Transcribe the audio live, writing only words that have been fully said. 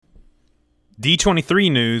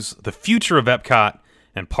D23 news, the future of Epcot,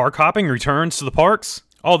 and park hopping returns to the parks.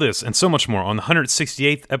 All this and so much more on the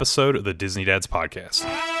 168th episode of the Disney Dads Podcast.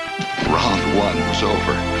 Round one was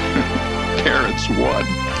over. Parents won.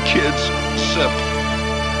 Kids sip.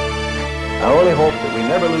 I only hope that we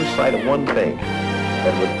never lose sight of one thing.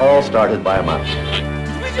 That it was all started by a mouse.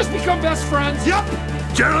 Did we just become best friends? Yep!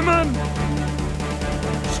 Gentlemen,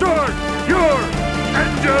 start your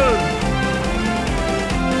engine!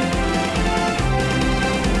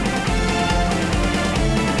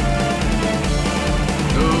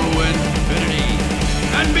 To infinity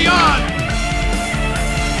and beyond!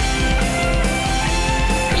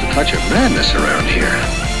 There's a touch of madness around here.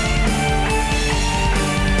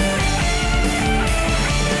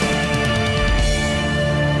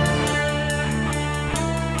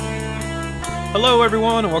 Hello,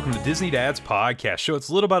 everyone, and welcome to Disney Dads Podcast Show. It's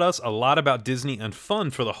a little about us, a lot about Disney, and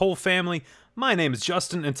fun for the whole family. My name is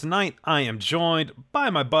Justin, and tonight I am joined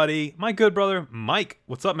by my buddy, my good brother, Mike.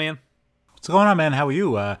 What's up, man? What's going on, man? How are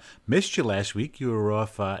you? Missed you last week. You were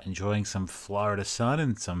off enjoying some Florida sun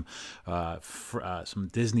and some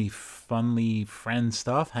Disney Funly friend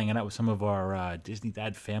stuff, hanging out with some of our Disney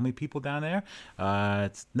Dad family people down there.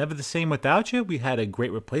 It's never the same without you. We had a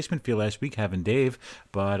great replacement for you last week, having Dave.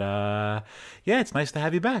 But, yeah, it's nice to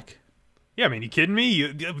have you back. Yeah, I mean, you kidding me?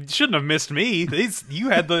 You shouldn't have missed me. You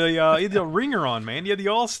had the ringer on, man. You had the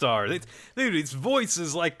all-star. Dude, his voice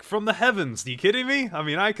is like from the heavens. Are you kidding me? I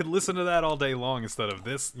mean, I could listen to that all day long instead of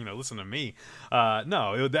this, listen to me.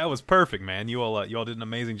 That was perfect, man. You all did an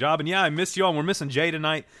amazing job. And yeah, I missed you all. And we're missing Jay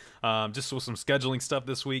tonight, just with some scheduling stuff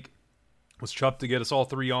this week. Was chuffed to get us all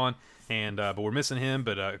three on, but we're missing him.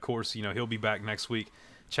 But, of course, he'll be back next week.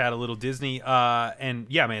 Chat a little Disney. And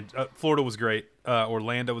yeah, man, Florida was great.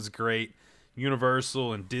 Orlando was great.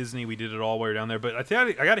 Universal and Disney, we did it all way down there. But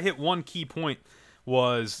I got to hit one key point,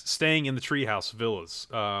 was staying in the Treehouse Villas.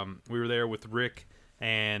 We were there with Rick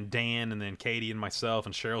and Dan, and then Katie and myself,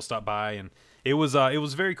 and Cheryl stopped by, and it was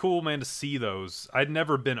very cool, man, to see those. I'd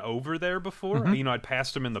never been over there before. Mm-hmm. I'd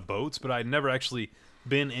passed them in the boats, but I'd never actually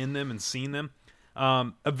been in them and seen them.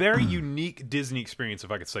 A very unique Disney experience,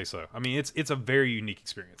 if I could say so. I mean, it's a very unique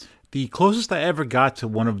experience. The closest I ever got to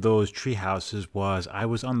one of those tree houses was I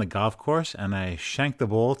was on the golf course and I shanked the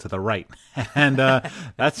ball to the right. And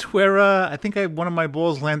that's where I think one of my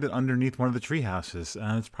balls landed underneath one of the tree houses.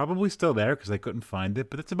 And it's probably still there because I couldn't find it.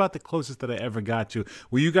 But it's about the closest that I ever got to.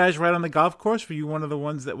 Were you guys right on the golf course? Were you one of the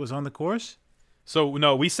ones that was on the course? So,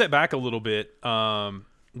 no, we set back a little bit.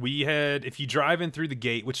 We had, if you drive in through the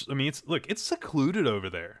gate, which, I mean, it's secluded over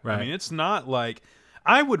there. Right. I mean, it's not like,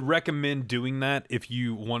 I would recommend doing that if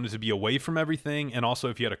you wanted to be away from everything, and also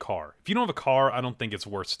if you had a car. If you don't have a car, I don't think it's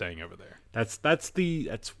worth staying over there. That's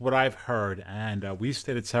what I've heard, and we've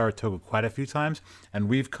stayed at Saratoga quite a few times, and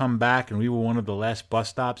we've come back, and we were one of the last bus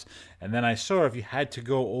stops, and then I saw if you had to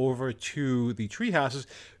go over to the tree houses,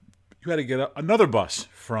 you had to get another bus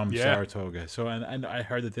from Saratoga. So, and I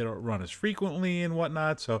heard that they don't run as frequently and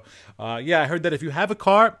whatnot. So, I heard that if you have a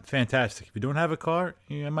car, fantastic. If you don't have a car,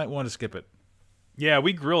 you might want to skip it. Yeah,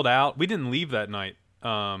 we grilled out. We didn't leave that night.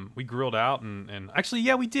 We grilled out, and actually,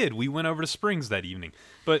 yeah, we did. We went over to Springs that evening.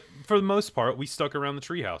 But for the most part, we stuck around the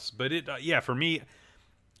treehouse. But for me,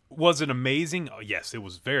 was it amazing? Oh, yes, it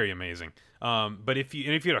was very amazing. But if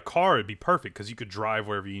you had a car, it'd be perfect because you could drive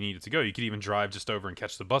wherever you needed to go. You could even drive just over and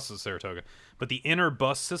catch the bus at Saratoga. But the inner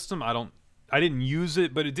bus system, I didn't use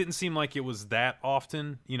it, but it didn't seem like it was that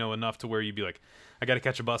often, enough to where you'd be like, I got to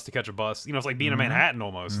catch a bus to catch a bus. It's like being in Manhattan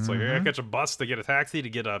almost. It's like I got to catch a bus to get a taxi, to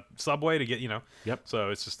get a subway, to get, Yep.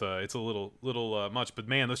 So it's just it's a little much. But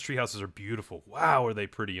man, those tree houses are beautiful. Wow, are they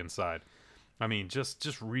pretty inside? I mean, just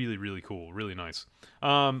really, really cool, really nice.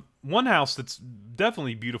 One house that's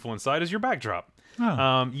definitely beautiful inside is your backdrop.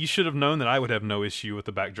 Oh. You should have known that I would have no issue with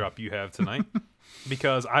the backdrop you have tonight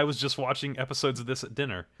because I was just watching episodes of this at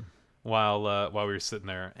dinner while we were sitting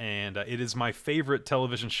there, and it is my favorite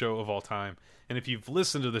television show of all time. And if you've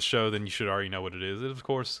listened to the show, then you should already know what it is. It is, of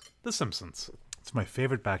course, The Simpsons. It's my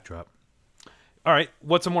favorite backdrop. All right,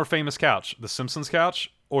 what's a more famous couch, The Simpsons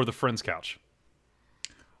couch or the Friends couch?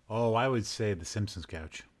 Oh, I would say the Simpsons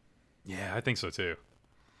couch. Yeah, I think so too.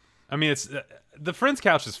 I mean, it's the Friends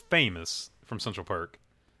couch is famous from Central Park,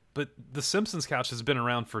 but the Simpsons couch has been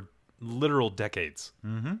around for literal decades.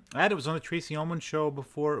 Mm-hmm. And it was on the Tracy Ullman show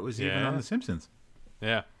before it was even on the Simpsons.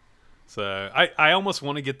 Yeah. So I almost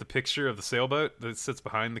want to get the picture of the sailboat that sits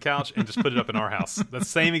behind the couch and just put it up in our house. The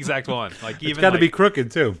same exact one. Like even It's got to be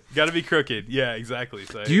crooked too. got to be crooked. Yeah, exactly.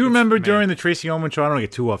 So Do you remember during the Tracy Ullman show? I don't want to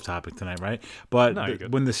get too off topic tonight, right? But No, you're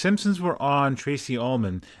good. when the Simpsons were on Tracy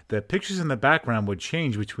Ullman, the pictures in the background would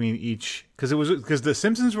change between each because the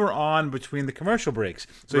Simpsons were on between the commercial breaks.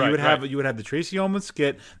 So Right, you would have the Tracy Ullman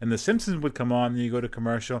skit, and the Simpsons would come on, and you go to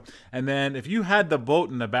commercial, and then if you had the boat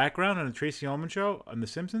in the background on the Tracy Ullman show on the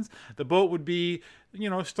Simpsons, the boat would be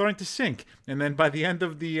starting to sink, and then by the end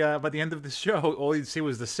of the show, all you'd see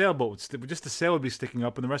was the sailboat. Just the sail would be sticking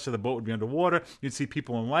up, and the rest of the boat would be underwater. You'd see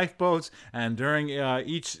people in lifeboats, and during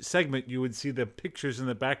each segment, you would see the pictures in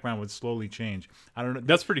the background would slowly change. I don't know.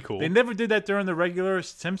 That's pretty cool. They never did that during the regular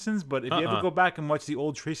Simpsons, but if you ever go back and watch the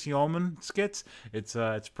old Tracy Ullman skits,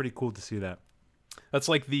 it's pretty cool to see that. That's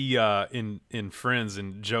like the in Friends,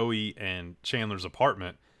 in Joey and Chandler's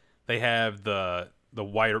apartment, they have the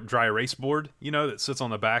white dry erase board, that sits on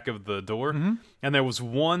the back of the door. Mm-hmm. And there was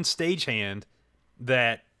one stagehand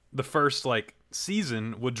that the first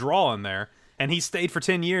season would draw on there, and he stayed for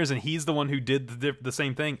 10 years, and he's the one who did the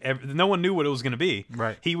same thing. No one knew what it was going to be.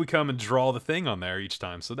 Right. He would come and draw the thing on there each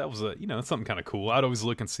time. So that was something kind of cool. I'd always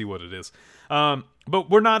look and see what it is. But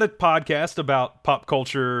we're not a podcast about pop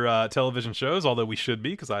culture television shows, although we should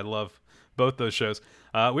be, because I love both those shows.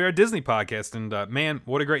 We're a Disney podcast, and man,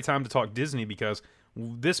 what a great time to talk Disney, because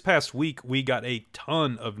this past week we got a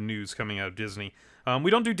ton of news coming out of Disney.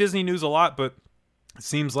 We don't do Disney news a lot, but it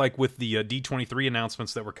seems like with the D23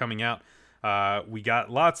 announcements that were coming out, we got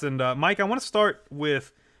lots. And Mike, I want to start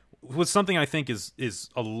with something I think is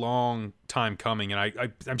a long time coming,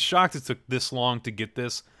 and I'm shocked it took this long to get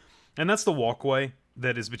this, and that's the walkway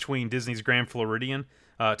that is between Disney's Grand Floridian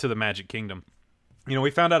to the Magic Kingdom. We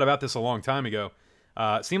found out about this a long time ago.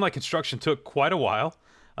 It seemed like construction took quite a while,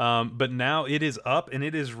 but now it is up and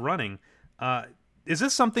it is running. Is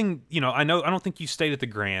this something, I don't think you stayed at the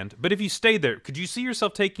Grand, but if you stayed there, could you see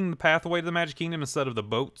yourself taking the pathway to the Magic Kingdom instead of the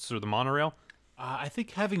boats or the monorail? I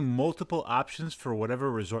think having multiple options for whatever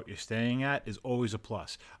resort you're staying at is always a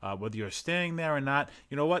plus. Whether you're staying there or not,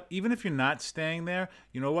 you know what? Even if you're not staying there,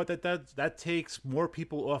 you know what? That takes more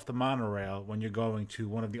people off the monorail when you're going to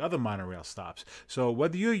one of the other monorail stops. So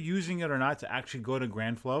whether you're using it or not to actually go to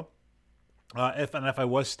Grand Flow, if I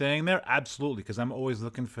was staying there, absolutely, because I'm always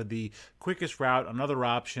looking for the quickest route, another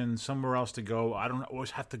option, somewhere else to go. I don't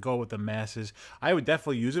always have to go with the masses. I would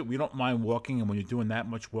definitely use it. We don't mind walking, and when you're doing that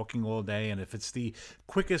much walking all day, and if it's the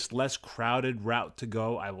quickest, less crowded route to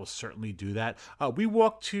go, I will certainly do that. We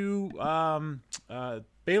walk to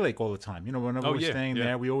Bay Lake all the time. Whenever we're staying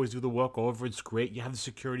there, we always do the walk over. It's great. You have the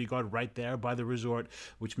security guard right there by the resort,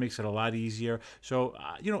 which makes it a lot easier. So,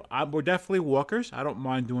 we're definitely walkers. I don't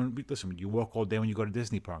mind doing. Listen, you walk all day when you go to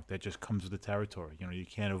Disney Park. That just comes with the territory. You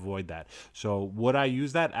can't avoid that. So, would I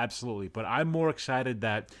use that? Absolutely. But I'm more excited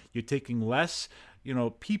that you're taking less,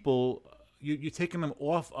 people. You're taking them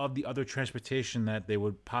off of the other transportation that they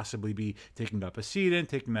would possibly be taking up a seat in,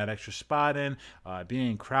 taking that extra spot in,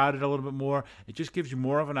 being crowded a little bit more. It just gives you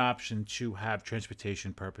more of an option to have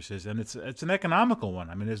transportation purposes, and it's an economical one.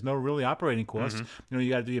 I mean, there's no really operating costs. Mm-hmm. You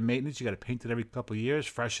got to do your maintenance. You got to paint it every couple of years,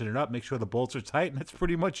 freshen it up, make sure the bolts are tight, and that's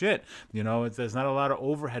pretty much it. There's not a lot of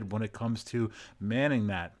overhead when it comes to manning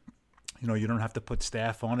that. You don't have to put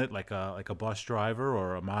staff on it like a bus driver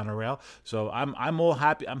or a monorail. So I'm all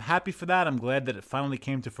happy. I'm happy for that. I'm glad that it finally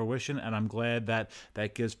came to fruition, and I'm glad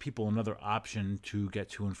that gives people another option to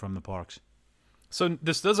get to and from the parks. So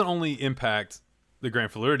this doesn't only impact the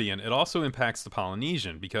Grand Floridian, it also impacts the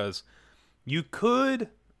Polynesian, because you could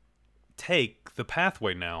take the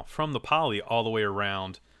pathway now from the Poly all the way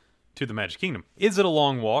around to the Magic Kingdom. Is it a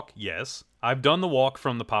long walk? Yes. I've done the walk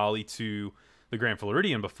from the Poly to the Grand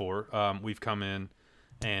Floridian before. We've come in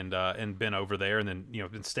and been over there, and then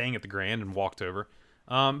been staying at the Grand and walked over.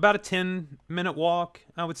 About a 10-minute walk,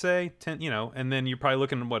 I would say. 10, and then you're probably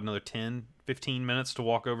looking at another 10, 15 minutes to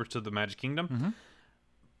walk over to the Magic Kingdom. Mm-hmm.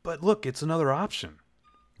 But look, it's another option.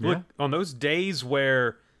 Yeah. Look, on those days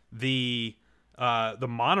where the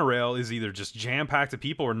monorail is either just jam-packed with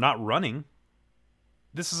people or not running,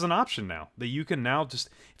 this is an option now that you can now just,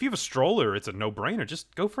 if you have a stroller, it's a no-brainer.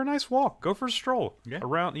 Just go for a nice walk. Go for a stroll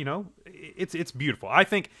around, it's beautiful.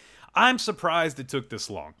 I'm surprised it took this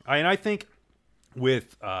long. I think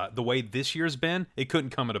with the way this year's been, it couldn't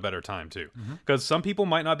come at a better time too. Because some people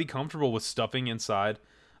might not be comfortable with stuffing inside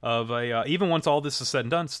of a, even once all this is said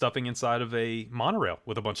and done, stuffing inside of a monorail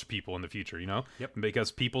with a bunch of people in the future, Yep.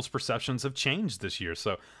 Because people's perceptions have changed this year.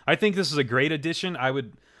 So I think this is a great addition. I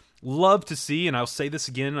would love to see, and I'll say this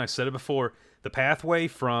again, and I've said it before, the pathway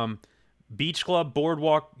from Beach Club,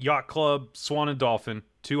 Boardwalk, Yacht Club, Swan and Dolphin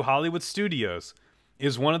to Hollywood Studios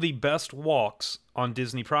is one of the best walks on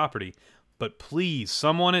Disney property. But please,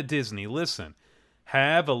 someone at Disney, listen,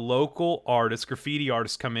 have a local artist, graffiti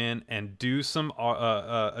artist, come in and do some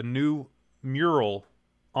a new mural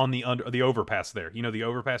on the overpass there. You know, the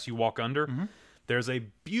overpass you walk under? Mm-hmm. There's a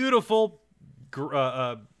beautiful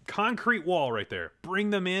concrete wall right there. Bring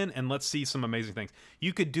them in and let's see some amazing things.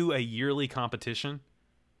 You could do a yearly competition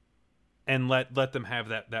and let them have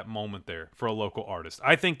that moment there for a local artist.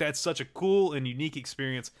 I think that's such a cool and unique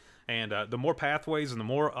experience, and the more pathways and the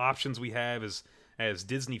more options we have as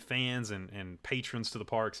Disney fans and patrons to the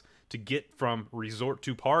parks to get from resort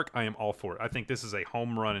to park, I am all for it. I think this is a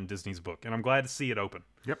home run in Disney's book, and I'm glad to see it open.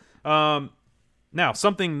 Yep. Now,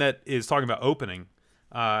 something that is talking about opening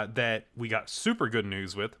that we got super good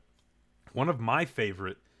news with, one of my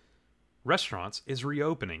favorite restaurants is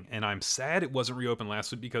reopening, and I'm sad it wasn't reopened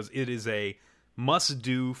last week because it is a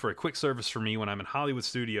must-do for a quick service for me when I'm in Hollywood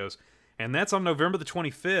Studios, and that's on November the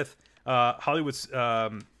 25th. At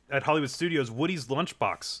Hollywood Studios, Woody's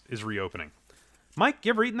Lunchbox is reopening. Mike,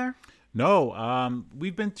 you ever eaten there? No,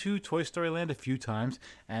 we've been to Toy Story Land a few times,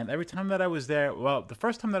 and every time that I was there, well, the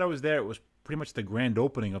first time that I was there, it was pretty much the grand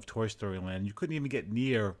opening of Toy Story Land. You couldn't even get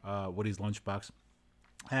near Woody's Lunchbox.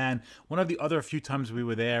 And one of the other few times we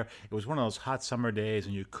were there, it was one of those hot summer days,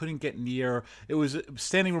 and you couldn't get near. It was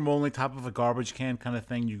standing room only, top of a garbage can kind of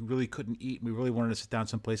thing. You really couldn't eat. We really wanted to sit down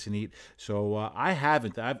someplace and eat. So I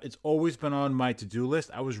haven't. It's always been on my to-do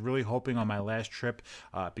list. I was really hoping on my last trip,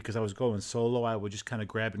 because I was going solo, I would just kind of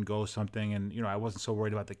grab and go something. And, I wasn't so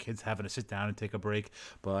worried about the kids having to sit down and take a break.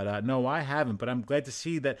 But no, I haven't. But I'm glad to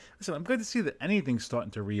see that. Listen, I'm glad to see that anything's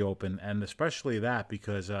starting to reopen, and especially that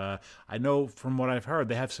because I know from what I've heard,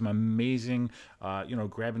 they have some amazing,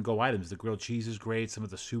 grab and go items. The grilled cheese is great. Some of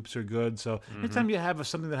the soups are good. So anytime you have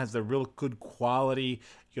something that has the real good quality,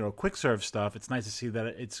 quick serve stuff, it's nice to see that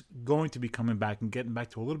it's going to be coming back and getting back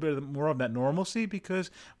to a little bit more of that normalcy.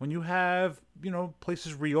 Because when you have,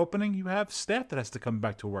 places reopening, you have staff that has to come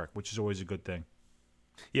back to work, which is always a good thing.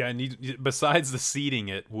 Yeah, and besides the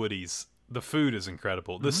seating at Woody's, the food is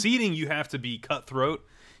incredible. The seating, you have to be cutthroat.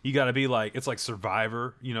 You got to be it's like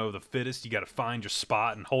Survivor, the fittest. You got to find your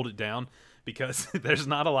spot and hold it down because there's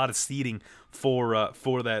not a lot of seating for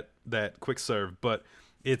that quick serve. But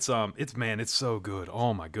it's so good.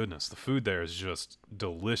 Oh my goodness, the food there is just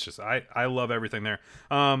delicious. I love everything there.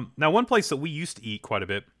 Now one place that we used to eat quite a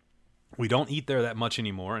bit, we don't eat there that much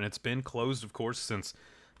anymore, and it's been closed, of course, since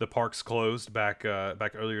the parks closed back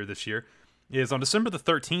earlier this year. Is on December the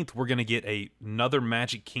 13th, we're going to get another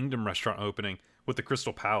Magic Kingdom restaurant opening with the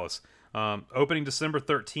Crystal Palace. Opening December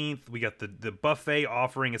 13th, we got the buffet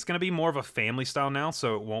offering. It's going to be more of a family style now,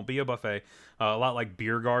 so it won't be a buffet, a lot like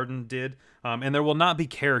Beer Garden did. And there will not be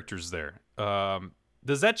characters there.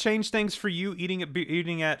 Does that change things for you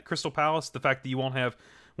eating at Crystal Palace? The fact that you won't have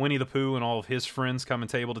Winnie the Pooh and all of his friends coming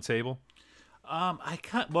table to table? I'm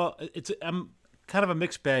kind of a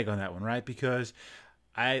mixed bag on that one, right? Because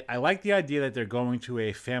I like the idea that they're going to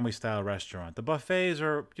a family style restaurant. The buffets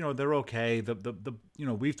are, they're okay.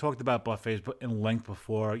 We've talked about buffets in length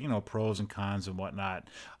before, pros and cons and whatnot.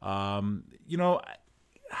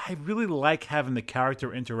 I really like having the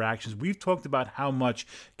character interactions. We've talked about how much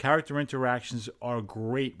character interactions are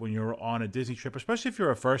great when you're on a Disney trip, especially if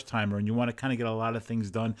you're a first-timer and you want to kind of get a lot of things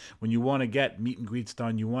done. When you want to get meet and greets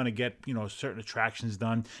done, you want to get, certain attractions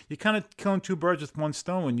done. You're kind of killing two birds with one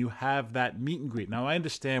stone when you have that meet and greet. Now, I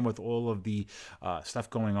understand with all of the stuff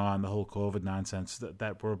going on, the whole COVID nonsense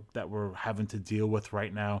that we're having to deal with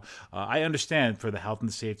right now. I understand for the health and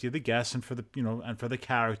the safety of the guests and for the, and for the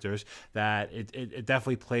characters that it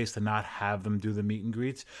definitely place to not have them do the meet and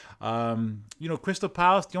greets. Crystal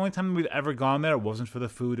Palace, the only time we've ever gone there, it wasn't for the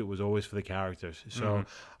food, it was always for the characters. So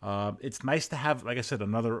it's nice to have, like I said,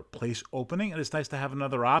 another place opening, and it's nice to have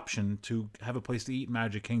another option to have a place to eat in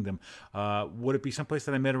Magic Kingdom. Would it be someplace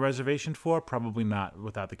that I made a reservation for? Probably not,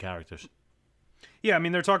 without the characters. Yeah, I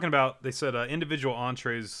mean, they said individual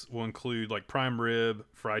entrees will include like prime rib,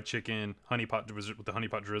 fried chicken, honey pot with the honey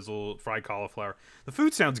pot drizzle, fried cauliflower. The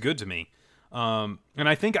food sounds good to me. And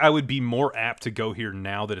I think I would be more apt to go here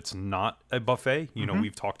now that it's not a buffet.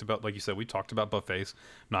 We've talked about, like you said, we've talked about buffets.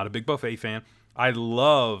 Not a big buffet fan. I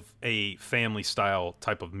love a family style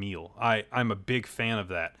type of meal. I'm a big fan of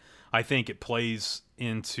that. I think it plays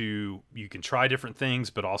into, you can try different things,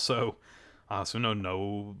 but also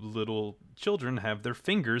no little children have their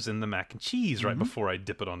fingers in the mac and cheese right before I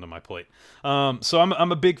dip it onto my plate. So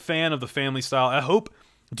I'm a big fan of the family style.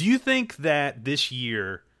 Do you think that this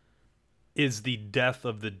year is the death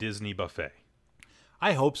of the Disney buffet?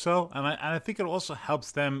 I hope so, and I think it also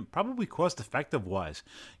helps them probably cost-effective wise.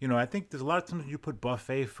 I think there's a lot of times when you put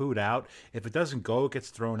buffet food out, if it doesn't go, it gets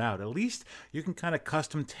thrown out. At least you can kind of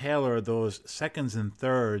custom tailor those seconds and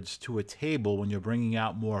thirds to a table when you're bringing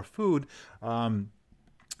out more food.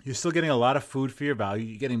 You're still getting a lot of food for your value.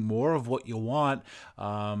 You're getting more of what you want.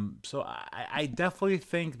 So I definitely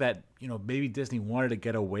think that, maybe Disney wanted to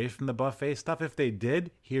get away from the buffet stuff. If they did,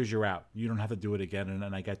 here's your out. You don't have to do it again,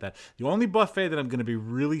 and I get that. The only buffet that I'm going to be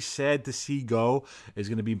really sad to see go is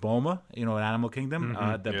going to be Boma, at Animal Kingdom.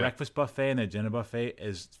 The breakfast buffet and the dinner buffet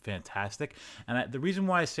is fantastic. And the reason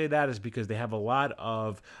why I say that is because they have a lot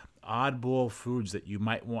of oddball foods that you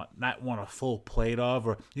might not want a full plate of,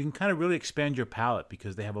 or you can kind of really expand your palate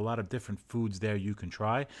because they have a lot of different foods there you can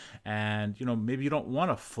try. And maybe you don't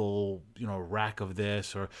want a full rack of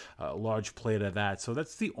this or a large plate of that. So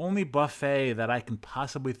that's the only buffet that I can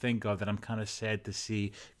possibly think of that I'm kind of sad to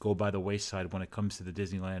see go by the wayside when it comes to the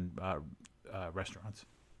Disneyland restaurants.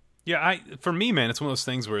 Yeah, for me, man, it's one of those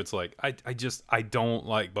things where it's like I don't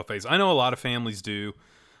like buffets. I know a lot of families do.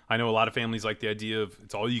 I know a lot of families like the idea of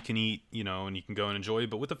it's all you can eat, and you can go and enjoy it.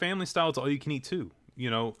 But with the family style, it's all you can eat too.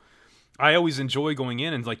 I always enjoy going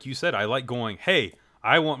in, and like you said, I like going, hey,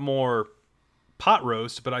 I want more pot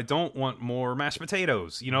roast, but I don't want more mashed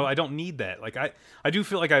potatoes. I don't need that. Like I do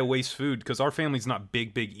feel like I waste food because our family's not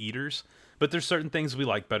big eaters, but there's certain things we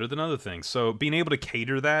like better than other things. So being able to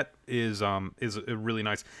cater that is really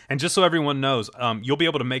nice. And just so everyone knows, you'll be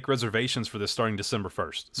able to make reservations for this starting December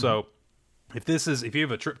 1st. So if you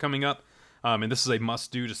have a trip coming up, and this is a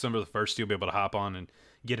must-do December the 1st, you'll be able to hop on and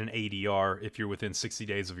get an ADR if you're within 60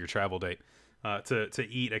 days of your travel date to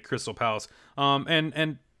eat at Crystal Palace.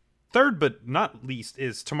 And third but not least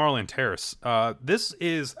is Tomorrowland Terrace. This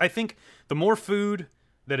is, I think, the more food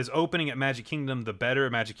that is opening at Magic Kingdom, the better.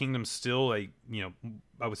 Magic Kingdom's still I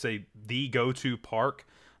would say the go-to park.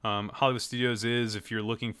 Hollywood Studios is if you're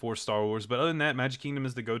looking for Star Wars, but other than that, Magic Kingdom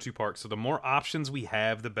is the go-to park. So the more options we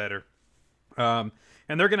have, the better. And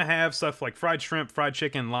they're going to have stuff like fried shrimp, fried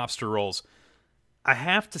chicken, lobster rolls. I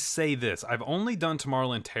have to say this. I've only done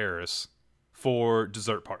Tomorrowland Terrace for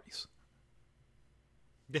dessert parties.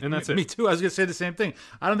 And that's it. Me too. I was going to say the same thing.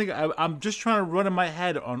 I don't think I'm just trying to run in my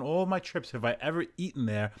head on all my trips. Have I ever eaten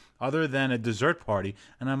there other than a dessert party?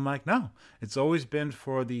 And I'm like, no. It's always been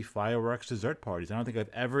for the fireworks dessert parties. I don't think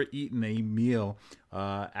I've ever eaten a meal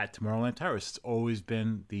at Tomorrowland Terrace. It's always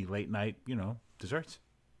been the late night, desserts.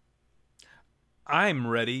 I'm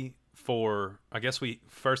ready for, let's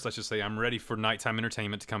just say I'm ready for nighttime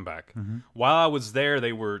entertainment to come back. Mm-hmm. While I was there,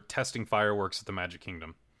 they were testing fireworks at the Magic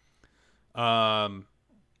Kingdom.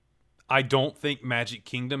 I don't think Magic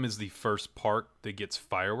Kingdom is the first park that gets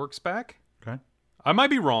fireworks back. Okay. I might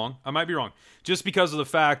be wrong. Just because of the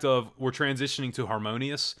fact of we're transitioning to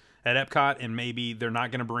Harmonious at Epcot, and maybe they're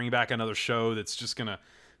not going to bring back another show that's just going to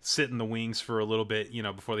sit in the wings for a little bit,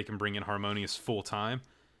 before they can bring in Harmonious full time.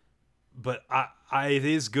 But it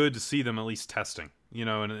is good to see them at least testing,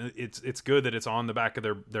 and it's good that it's on the back of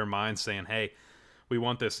their mind saying, hey, we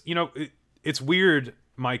want this. It's weird,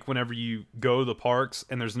 Mike, whenever you go to the parks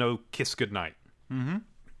and there's no kiss goodnight.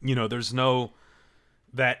 Mm-hmm. There's no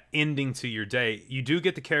that ending to your day. You do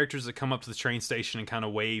get the characters that come up to the train station and kind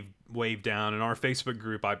of wave down. In our Facebook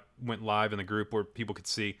group, I went live in the group where people could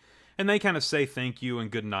see, and they kind of say thank you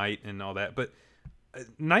and good night and all that. But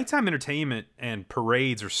nighttime entertainment and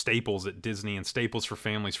parades are staples at Disney and staples for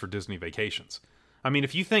families for Disney vacations. I mean,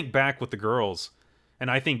 if you think back with the girls, and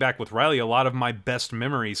I think back with Riley, a lot of my best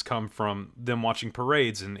memories come from them watching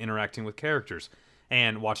parades and interacting with characters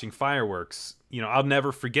and watching fireworks. I'll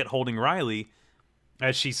never forget holding Riley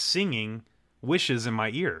as she's singing wishes in my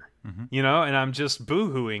ear, and I'm just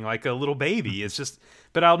boo-hooing like a little baby. It's just,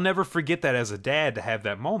 but I'll never forget that as a dad to have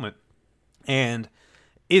that moment. And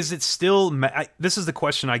is it still, this is the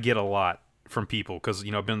question I get a lot from people because,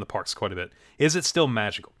 I've been in the parks quite a bit. Is it still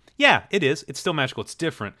magical? Yeah, it is. It's still magical. It's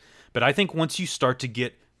different. But I think once you start to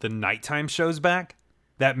get the nighttime shows back,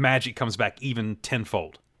 that magic comes back even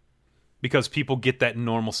tenfold. Because people get that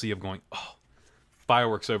normalcy of going, oh,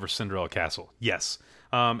 fireworks over Cinderella Castle. Yes.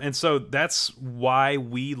 And so that's why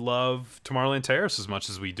we love Tomorrowland Terrace as much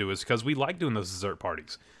as we do, is because we like doing those dessert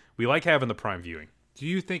parties. We like having the prime viewing. Do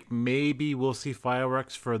you think maybe we'll see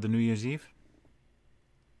fireworks for the New Year's Eve?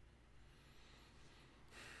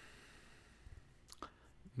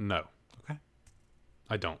 No. Okay.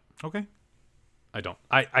 I don't. Okay. I don't.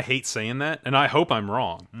 I hate saying that, and I hope I'm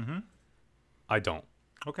wrong. Mm-hmm. I don't.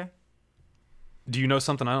 Okay. Do you know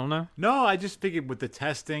something I don't know? No, I just figured with the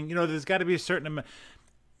testing, there's got to be a certain amount.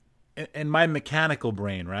 In my mechanical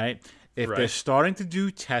brain, right? If they're starting to do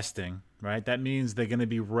testing right? That means they're going to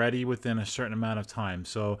be ready within a certain amount of time.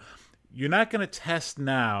 So you're not going to test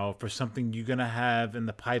now for something you're going to have in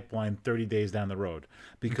the pipeline 30 days down the road.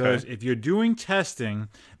 Because if you're doing testing,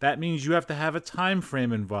 that means you have to have a time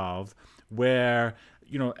frame involved where,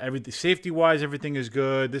 you know, everything safety-wise, everything is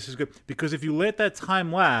good. This is good. Because if you let that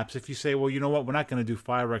time lapse, if you say, well, you know what, we're not going to do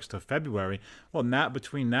fireworks till February, well, not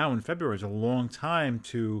between now and February is a long time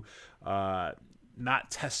to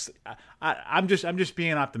not test. I'm just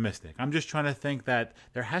being optimistic. I'm just trying to think that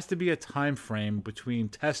there has to be a time frame between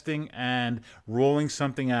testing and rolling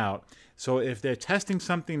something out. So if they're testing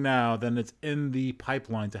something now, then it's in the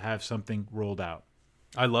pipeline to have something rolled out.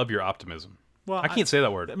 I love your optimism. Well, I can't say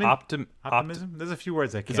that word. I mean, optimism. There's a few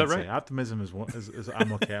words I can't that right? say. Optimism is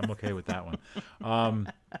I'm okay. I'm okay with that one.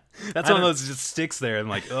 That's one of those that just sticks there and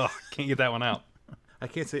like, ugh, can't get that one out. I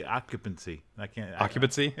can't say occupancy. I can't.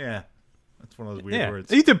 Occupancy? Yeah, that's one of those weird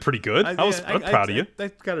words. You did pretty good. I was proud of you.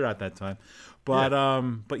 I got it out that time,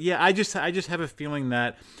 but yeah, I just have a feeling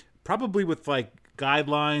that probably with like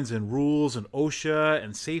guidelines and rules and OSHA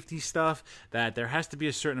and safety stuff, that there has to be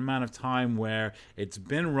a certain amount of time where it's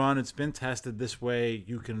been run, it's been tested. This way,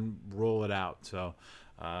 you can roll it out. So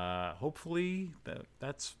hopefully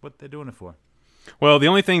that's what they're doing it for. Well, the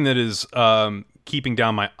only thing that is keeping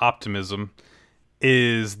down my optimism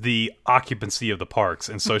is the occupancy of the parks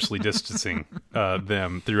and socially distancing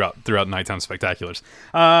them throughout nighttime spectaculars.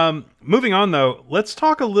 Moving on, though, let's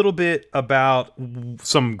talk a little bit about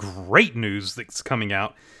some great news that's coming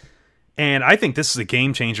out. And I think this is a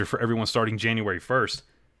game changer for everyone starting January 1st.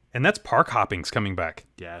 And that's park hopping's coming back.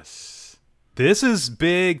 Yes. This is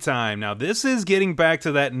big time. Now, this is getting back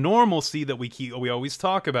to that normalcy that we always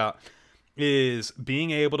talk about, is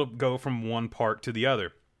being able to go from one park to the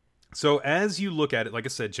other. So as you look at it, like I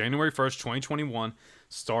said, January 1st, 2021,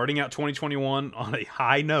 starting out 2021 on a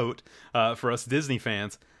high note for us Disney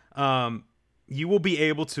fans, you will be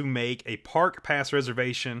able to make a park pass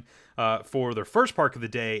reservation for their first park of the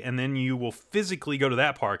day, and then you will physically go to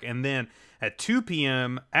that park. And then at 2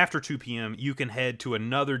 p.m., after 2 p.m., you can head to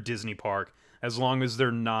another Disney park as long as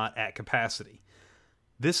they're not at capacity.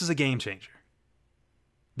 This is a game changer.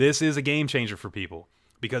 This is a game changer for people.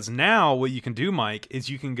 Because now what you can do, Mike, is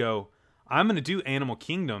you can go, I'm going to do Animal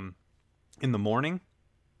Kingdom in the morning,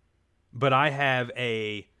 but I have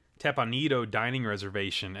a Tepanito dining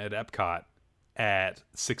reservation at Epcot at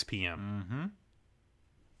 6 p.m. Mm-hmm.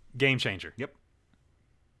 Game changer. Yep.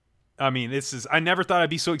 I mean, I never thought I'd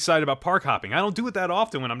be so excited about park hopping. I don't do it that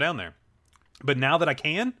often when I'm down there. But now that I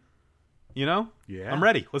can, I'm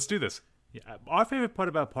ready. Let's do this. Yeah, our favorite part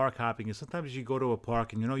about park hopping is sometimes you go to a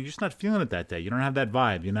park and, you're just not feeling it that day. You don't have that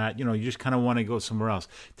vibe. You're not, you just kind of want to go somewhere else.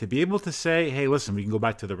 To be able to say, hey, listen, we can go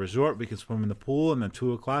back to the resort. We can swim in the pool. And then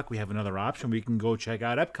 2 o'clock, we have another option. We can go check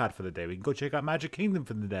out Epcot for the day. We can go check out Magic Kingdom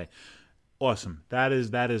for the day. Awesome. That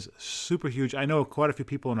is super huge. I know quite a few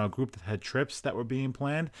people in our group that had trips that were being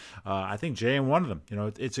planned. I think Jay and one of them.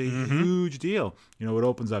 It's a huge deal. It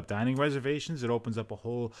opens up dining reservations. It opens up a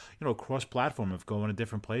whole, cross-platform of going to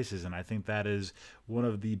different places. And I think that is one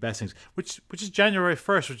of the best things, which is January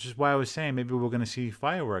 1st, which is why I was saying maybe we're going to see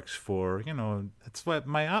fireworks for, that's what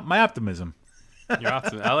my optimism. Your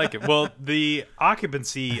optimism. I like it. Well, the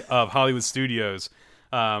occupancy of Hollywood Studios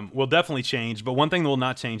will definitely change, but one thing that will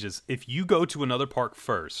not change is if you go to another park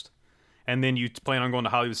first and then you plan on going to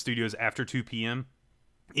Hollywood Studios after 2 p.m.,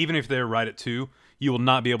 even if they're right at 2, you will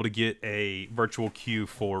not be able to get a virtual queue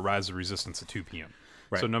for Rise of Resistance at 2 p.m.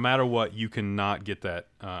 Right. So no matter what, you cannot get that.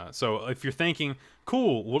 So if you're thinking,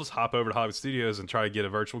 cool, we'll just hop over to Hollywood Studios and try to get a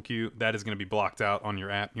virtual queue, that is going to be blocked out on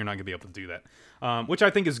your app. You're not going to be able to do that, which I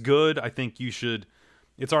think is good. I think you should.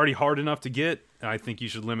 It's already hard enough to get. I think you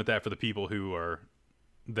should limit that for the people who are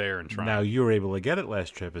there and trying. Now you were able to get it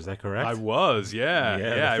last trip, is that correct? I was,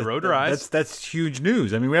 yeah. I rode Rise. That's huge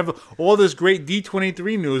news. I mean, we have all this great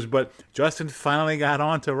D23 news, but Justin finally got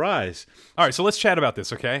on to Rise. All right, so let's chat about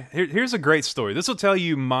this, okay? Here's a great story. This will tell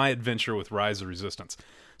you my adventure with Rise of Resistance.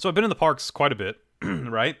 So I've been in the parks quite a bit,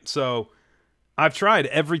 right? So I've tried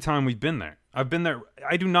every time we've been there. I've been there.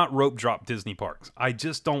 I do not rope drop Disney parks. I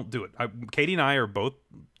just don't do it. Katie and I are both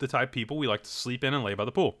the type of people we like to sleep in and lay by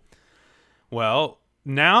the pool. Well,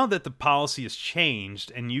 now that the policy has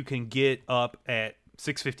changed and you can get up at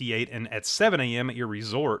 6:58 and at 7 a.m. at your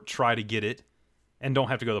resort, try to get it and don't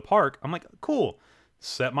have to go to the park, I'm like, cool.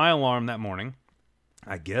 Set my alarm that morning.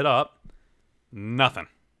 I get up. Nothing.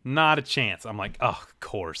 Not a chance. I'm like, oh, of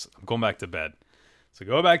course. I'm going back to bed. So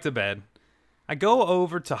go back to bed. I go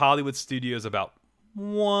over to Hollywood Studios about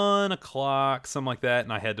 1 o'clock, something like that,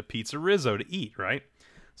 and I head to Pizza Rizzo to eat, right?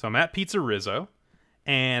 So I'm at Pizza Rizzo.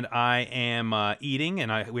 And I am eating,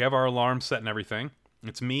 and we have our alarm set and everything.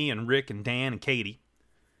 It's me and Rick and Dan and Katie.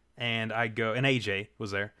 And I go, and AJ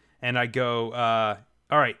was there. And I go,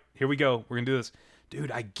 all right, here we go. We're going to do this.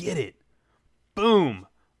 Dude, I get it. Boom.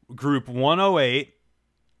 Group 108.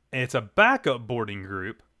 And it's a backup boarding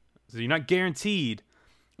group. So you're not guaranteed.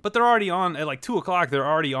 But they're already on, at like 2 o'clock, they're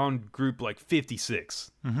already on group like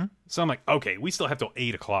 56. Mm-hmm. So I'm like, okay, we still have till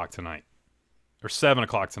 8 o'clock tonight. Or 7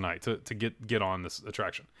 o'clock tonight to get on this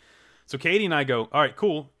attraction. So Katie and I go, all right,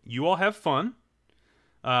 cool. You all have fun.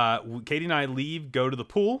 Katie and I leave, go to the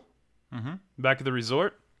pool, back at the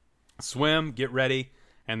resort, swim, get ready,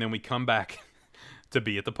 and then we come back to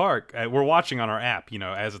be at the park. We're watching on our app,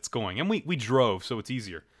 as it's going. And we drove, so it's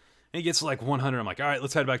easier. And it gets to like 100. I'm like, all right,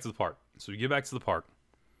 let's head back to the park. So we get back to the park.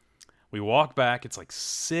 We walk back. It's like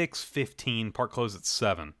 6:15. Park closed at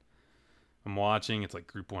 7. I'm watching. It's like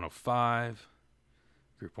group 105,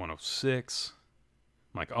 group 106.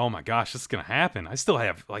 I'm like, oh my gosh, this is going to happen. I still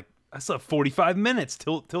have 45 minutes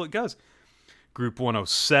till it goes. Group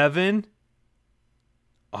 107.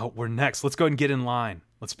 Oh, we're next. Let's go ahead and get in line.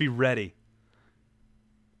 Let's be ready.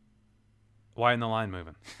 Why isn't the line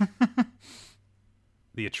moving?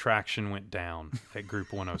 The attraction went down at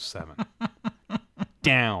group 107.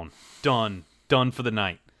 Down. Done for the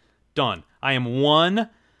night. Done. I am one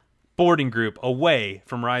boarding group away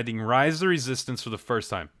from riding Rise of the Resistance for the first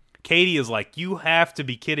time. Katie is like, you have to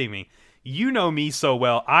be kidding me. You know me so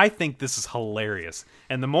well. I think this is hilarious.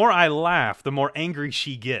 And the more I laugh, the more angry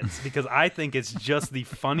she gets because I think it's just the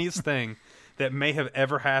funniest thing that may have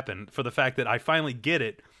ever happened for the fact that I finally get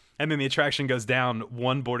it and then the attraction goes down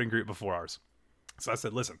one boarding group before ours. So I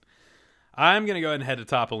said, listen, I'm going to go ahead and head to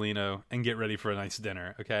Topolino and get ready for a nice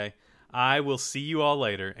dinner, okay? I will see you all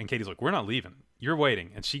later. And Katie's like, we're not leaving. You're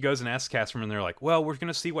waiting. And she goes and asks Casper, and they're like, well, we're going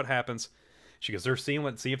to see what happens. She goes, they're see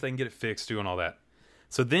if they can get it fixed, doing all that.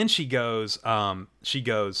 So then she goes, well,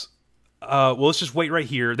 let's just wait right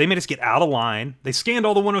here. They made us get out of line. They scanned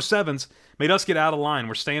all the 107s, made us get out of line.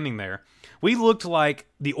 We're standing there. We looked like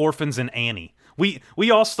the orphans in Annie. We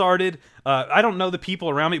all started, I don't know the people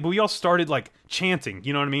around me, but we all started like chanting,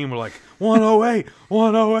 you know what I mean? We're like, 108,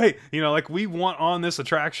 108, like we want on this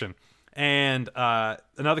attraction. And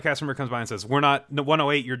another cast member comes by and says, we're not,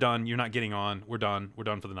 108, you're done. You're not getting on. We're done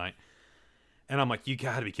for the night. And I'm like, you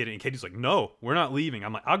gotta be kidding. And Katie's like, no, we're not leaving.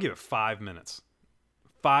 I'm like, I'll give it 5 minutes.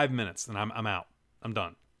 5 minutes, and I'm out. I'm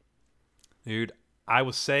done. Dude, I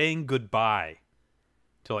was saying goodbye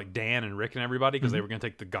to like Dan and Rick and everybody because they were gonna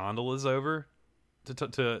take the gondolas over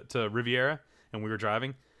to Riviera, and we were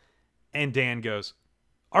driving. And Dan goes,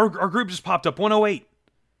 our group just popped up 108.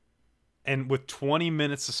 And with 20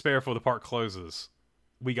 minutes to spare before the park closes,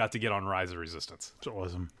 we got to get on Rise of Resistance. It's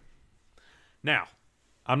awesome. Now,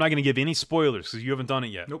 I'm not going to give any spoilers because you haven't done it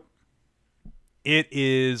yet. Nope. It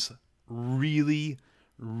is really,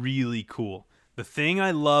 really cool. The thing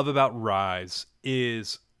I love about Rise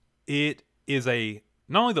is it is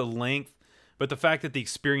not only the length, but the fact that the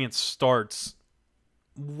experience starts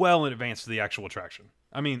well in advance of the actual attraction.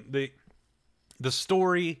 I mean, the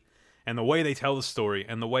story and the way they tell the story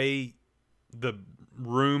and the way the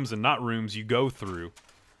rooms and not rooms you go through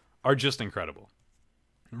are just incredible.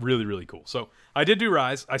 Really, really cool. So I did do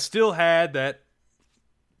Rise. I still had that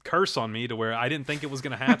curse on me to where I didn't think it was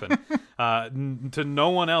going to happen to no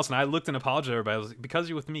one else. And I looked and apologized to everybody. I was like, because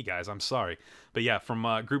you're with me, guys, I'm sorry. But yeah, from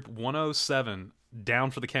group 107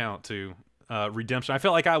 down for the count to Redemption. I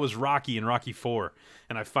felt like I was Rocky in Rocky 4,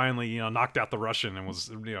 and I finally knocked out the Russian and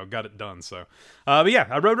was got it done. So, but yeah,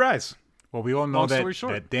 I rode Rise. Well, we all know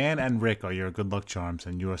that Dan and Rick are your good luck charms,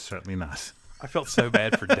 and you are certainly not. I felt so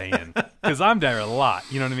bad for Dan because I'm there a lot.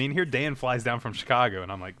 You know what I mean? Here, Dan flies down from Chicago,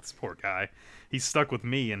 and I'm like, this poor guy. He's stuck with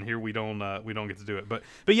me, and here we don't get to do it. But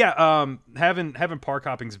yeah, having park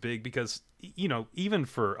hopping's big because even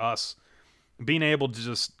for us, being able to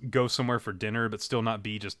just go somewhere for dinner but still not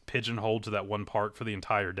be just pigeonholed to that one park for the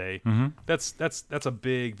entire day. Mm-hmm. That's a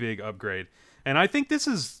big upgrade. And I think this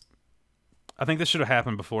should have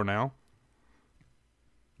happened before now.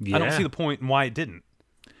 Yeah. I don't see the point in why it didn't.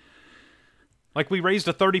 Like, we raised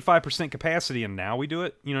a 35% capacity and now we do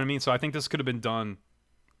it. You know what I mean? So I think this could have been done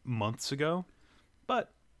months ago. But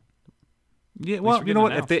yeah, well, you know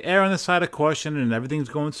what? If they err on the side of caution and everything's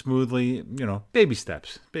going smoothly, baby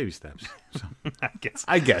steps. So,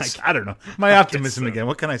 I guess. I don't know. My optimism again.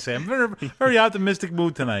 What can I say? I'm very, very optimistic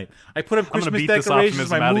mood tonight. I put up Christmas decorations.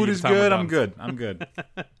 My mood is good. I'm good.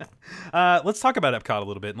 Let's talk about Epcot a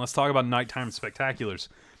little bit, and let's talk about nighttime spectaculars.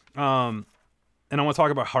 And I want to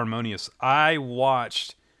talk about Harmonious. I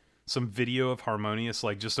watched some video of Harmonious,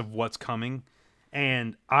 like just of what's coming,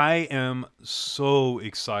 and I am so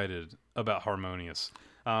excited about Harmonious.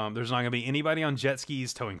 There's not going to be anybody on jet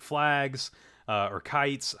skis towing flags. or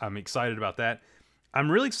kites. I'm excited about that. I'm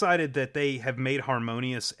really excited that they have made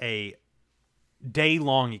Harmonious a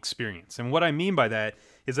day-long experience. And what I mean by that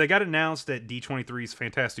is they got announced at D23's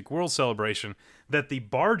Fantastic World Celebration that the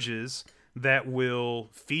barges that will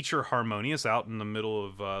feature Harmonious out in the middle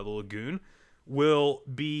of the lagoon will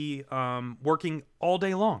be working all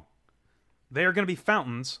day long. They are going to be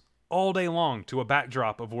fountains all day long to a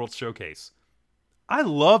backdrop of World Showcase. I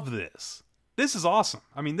love this. This is awesome.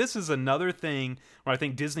 I mean, this is another thing where I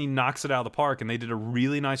think Disney knocks it out of the park, and they did a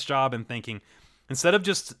really nice job in thinking, instead of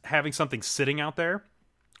just having something sitting out there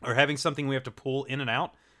or having something we have to pull in and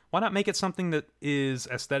out, why not make it something that is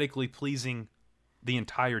aesthetically pleasing the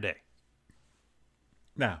entire day?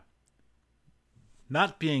 Now,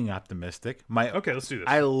 not being optimistic, Okay, let's do this.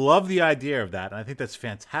 I love the idea of that, and I think that's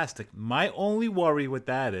fantastic. My only worry with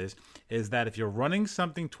that is that if you're running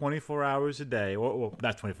something 24 hours a day, or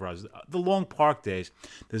not 24 hours, the long park days,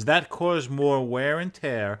 does that cause more wear and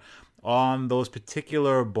tear on those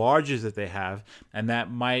particular barges that they have, and that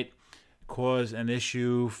might cause an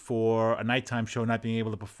issue for a nighttime show not being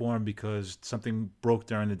able to perform because something broke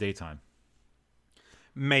during the daytime?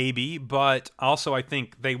 Maybe, but also I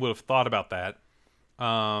think they would have thought about that.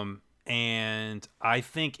 And I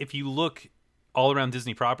think if you look all around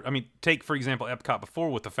Disney property, I mean, take, for example, Epcot before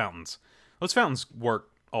with the fountains. Those fountains work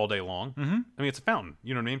all day long. Mm-hmm. I mean, it's a fountain,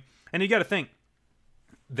 you know what I mean? And you got to think,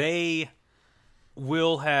 they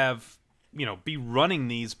will have, be running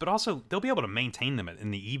these, but also they'll be able to maintain them in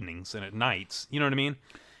the evenings and at nights. You know what I mean?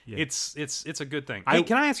 Yeah. It's a good thing. Hey,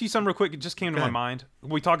 can I ask you something real quick? It just came to my mind.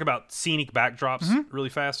 We talk about scenic backdrops really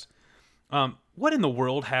fast. What in the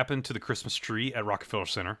world happened to the Christmas tree at Rockefeller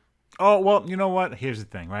Center? Oh, well, you know what? Here's the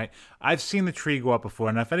thing, right? I've seen the tree go up before,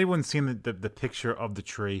 and if anyone's seen the picture of the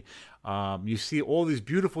tree, you see all these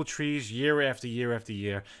beautiful trees year after year after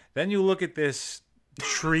year. Then you look at this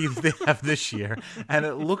tree they have this year, and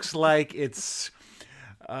it looks like it's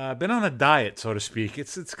been on a diet, so to speak.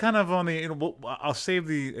 It's kind of on the, I'll save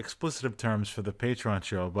the explicitive terms for the Patreon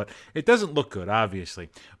show, but it doesn't look good, obviously.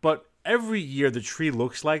 But every year the tree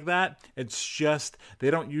looks like that. It's just they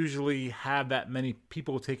don't usually have that many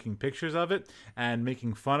people taking pictures of it and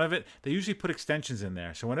making fun of it. They usually put extensions in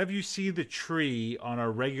there. So whenever you see the tree on a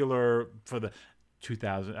regular for the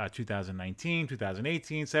 2019,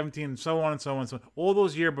 2018, 17, and so on and so on. So all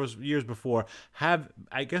those years before have,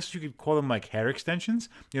 I guess you could call them like hair extensions,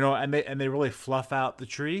 and they really fluff out the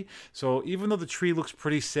tree. So even though the tree looks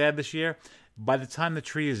pretty sad this year, by the time the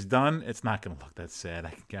tree is done, it's not going to look that sad. I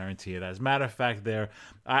can guarantee you that. As a matter of fact,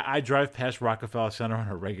 I drive past Rockefeller Center on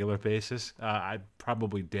a regular basis, I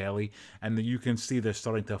probably daily, and you can see they're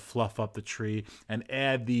starting to fluff up the tree and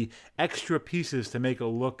add the extra pieces to make it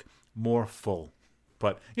look more full.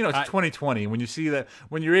 But it's 2020. When you see that,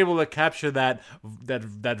 when you're able to capture that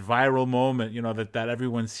viral moment, that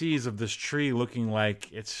everyone sees of this tree looking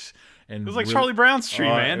like it was like Charlie Brown's tree,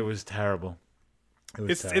 man. It was terrible.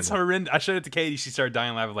 It's horrendous. I showed it to Katie. She started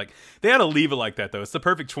dying laughing. Like, they had to leave it like that, though. It's the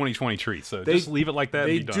perfect 2020 tree. So just leave it like that.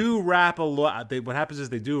 They and be do done. wrap a lot. What happens is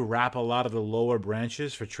they do wrap a lot of the lower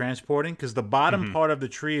branches for transporting, because the bottom part of the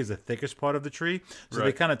tree is the thickest part of the tree. So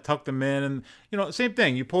they kind of tuck them in, and same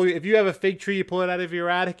thing. If you have a fake tree, you pull it out of your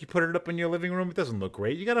attic, you put it up in your living room. It doesn't look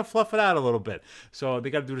great. You got to fluff it out a little bit. So they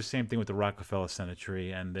got to do the same thing with the Rockefeller Center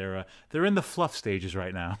tree, and they're in the fluff stages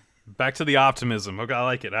right now. Back to the optimism. Okay, I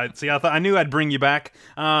like it. I knew I'd bring you back.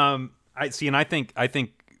 I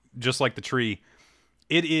think just like the tree,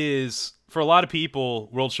 it is, for a lot of people,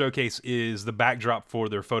 World Showcase is the backdrop for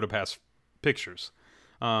their PhotoPass pictures.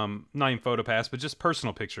 Not even PhotoPass, but just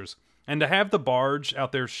personal pictures. And to have the barge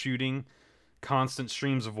out there shooting constant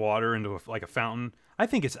streams of water into a fountain, I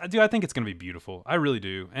think it's going to be beautiful. I really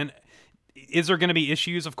do. And is there going to be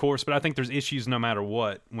issues? Of course, but I think there's issues no matter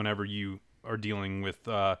what whenever you are dealing with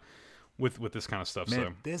this kind of stuff. Man,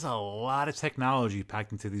 so there's a lot of technology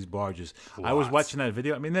packed into these barges. I was watching that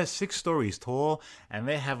video. I mean, they're 6 stories tall, and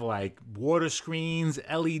they have like water screens,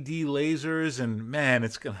 LED lasers, and man,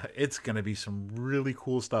 it's gonna be some really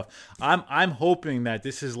cool stuff. I'm hoping that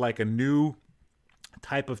this is like a new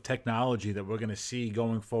type of technology that we're going to see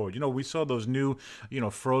going forward. We saw those new,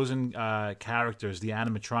 Frozen characters, the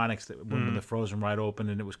animatronics that when the Frozen ride opened,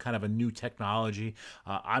 and it was kind of a new technology.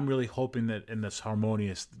 I'm really hoping that in this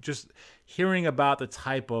Harmonious, just hearing about the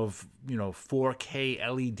type of 4K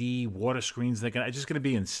LED water screens, it's just going to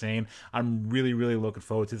be insane. I'm really, really looking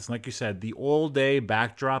forward to this. And like you said, the all-day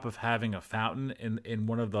backdrop of having a fountain in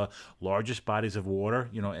one of the largest bodies of water,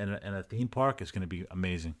 in a theme park is going to be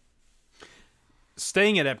amazing.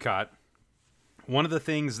 Staying at Epcot, one of the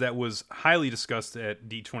things that was highly discussed at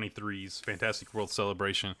D23's Fantastic World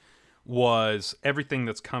Celebration was everything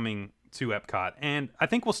that's coming to Epcot, and I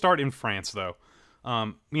think we'll start in France though.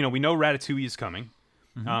 We know Ratatouille is coming.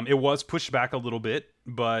 It was pushed back a little bit,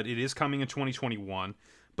 but it is coming in 2021.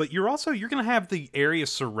 But you're going to have the area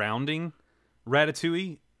surrounding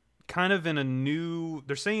Ratatouille kind of in a new.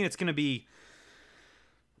 They're saying it's going to be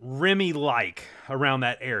Remy-like around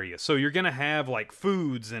that area. So you're going to have like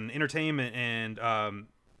foods and entertainment and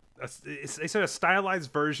they said a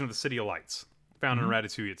stylized version of the City of Lights found in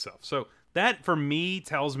Ratatouille itself. So that for me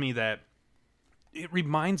tells me that it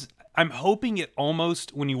reminds. I'm hoping it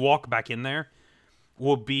almost when you walk back in there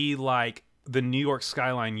will be like the New York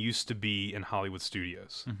skyline used to be in Hollywood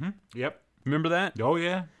studios. Yep. Remember that? Oh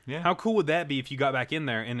yeah, yeah. How cool would that be if you got back in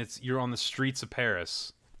there and you're on the streets of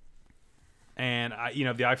Paris, and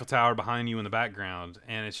the Eiffel Tower behind you in the background,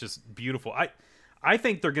 and it's just beautiful. I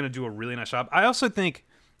think they're going to do a really nice job. I also think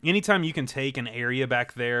anytime you can take an area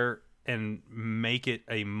back there and make it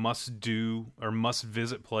a must-do or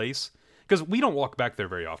must-visit place, because we don't walk back there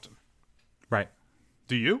very often. Right.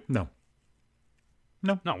 Do you? No.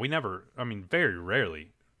 No, we never. I mean, very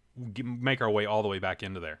rarely make our way all the way back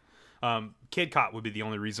into there. Kid Cot would be the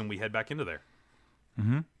only reason we head back into there.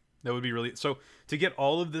 That would be really so. To get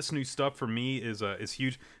all of this new stuff for me is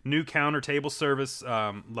huge. New counter table service,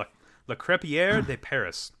 La Crêpière de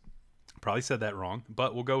Paris. Probably said that wrong,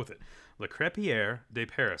 but we'll go with it. La Crêpière de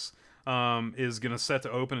Paris is going to set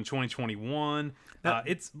to open in 2021.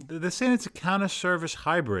 They're saying it's a counter service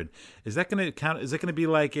hybrid. Is that going to count? Is it going to be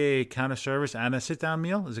like a counter service and a sit down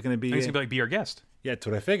meal? Is it going to be? I think it's going to be like Be Our Guest. Yeah, that's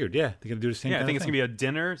what I figured. Yeah, they're going to do the same. Yeah, kind I think of it's thing. going to be a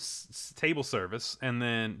dinner table service, and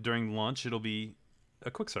then during lunch it'll be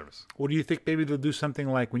a quick service. Or do you think maybe they'll do something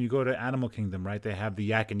like when you go to Animal Kingdom, right? They have the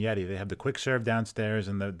Yak and Yeti. They have the quick serve downstairs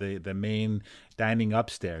and the main dining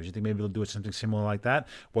upstairs. You think maybe they'll do something similar like that?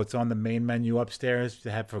 What's on the main menu upstairs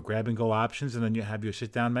to have for grab and go options, and then you have your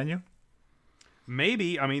sit down menu?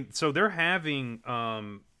 Maybe. I mean, so they're having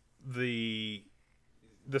the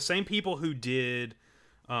same people who did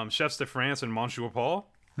Chefs de France and Monsieur Paul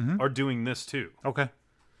are doing this too. Okay.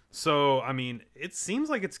 So, I mean, it seems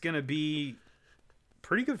like it's going to be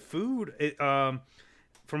pretty good food.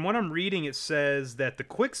 From what I'm reading, it says that the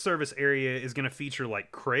quick service area is going to feature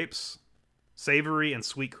like crepes, savory and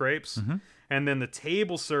sweet crepes. And then the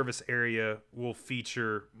table service area will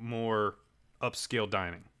feature more upscale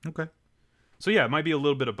dining. Okay. So yeah, it might be a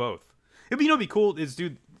little bit of both. It'd be cool is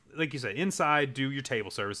do, like you said, inside do your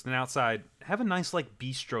table service, and outside have a nice like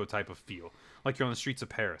bistro type of feel, like you're on the streets of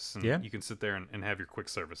Paris, and you can sit there and have your quick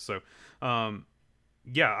service. So,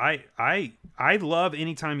 yeah, I love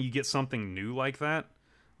anytime you get something new like that.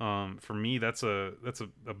 For me, that's a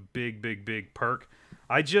big perk.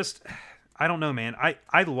 I don't know, man.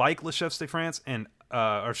 I like Le Chefs de France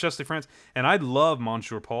or Chefs de France, and I love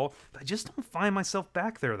Monsieur Paul. But I just don't find myself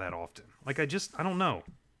back there that often. Like I don't know.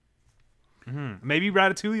 Maybe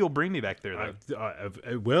Ratatouille will bring me back there though.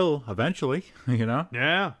 It will eventually, you know.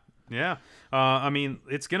 Yeah. I mean,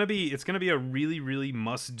 it's gonna be a really, really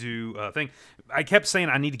must do thing. I kept saying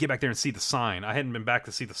I need to get back there and see the sign. I hadn't been back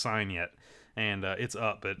to see the sign yet, and it's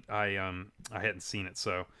up, but I hadn't seen it,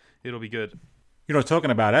 so it'll be good. You know,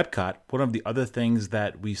 talking about Epcot, one of the other things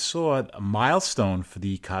that we saw, a milestone for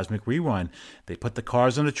the Cosmic Rewind, they put the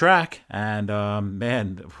cars on the track, and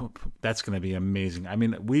man, that's going to be amazing. I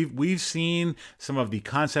mean, we've seen some of the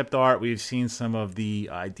concept art, we've seen some of the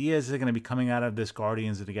ideas that are going to be coming out of this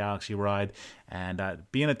Guardians of the Galaxy ride, and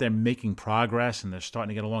being that they're making progress and they're starting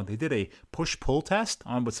to get along, they did a push-pull test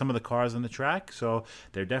with some of the cars on the track, so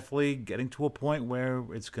they're definitely getting to a point where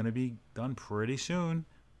it's going to be done pretty soon.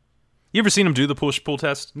 You ever seen them do the push-pull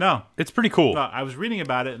test? No. It's pretty cool. No, I was reading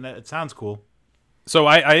about it, and it sounds cool. So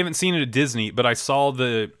I haven't seen it at Disney, but I saw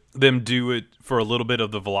them do it for a little bit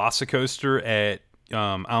of the Velocicoaster at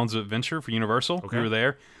Islands of Adventure for Universal. Okay. We were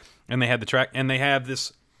there, and they had the track, and they have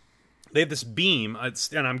this beam,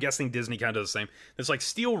 and I'm guessing Disney kind of does the same. It's like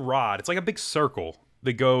steel rod. It's like a big circle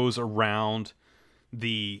that goes around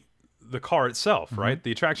the car itself, right?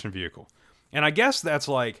 The attraction vehicle. And I guess that's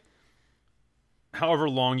like however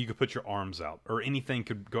long you could put your arms out, or anything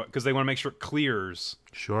could go, because they want to make sure it clears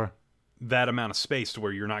that amount of space to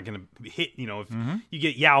where you're not going to hit, if you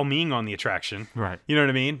get Yao Ming on the attraction, right? You know what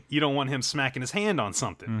I mean? You don't want him smacking his hand on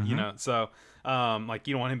something, so like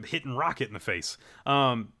you don't want him hitting Rocket in the face.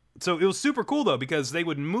 So it was super cool though, because they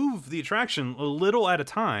would move the attraction a little at a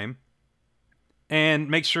time and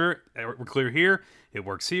make sure we're clear here, it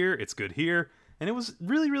works here, it's good here. And it was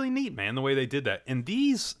really, really neat, man, the way they did that. And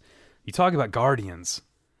these, you talk about Guardians,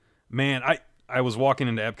 man, I was walking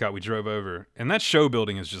into Epcot, we drove over, and that show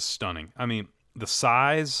building is just stunning. I mean, the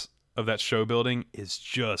size of that show building is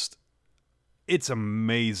just, it's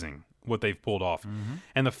amazing. what they've pulled off.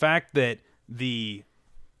 And the fact that the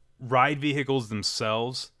ride vehicles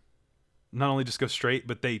themselves not only just go straight,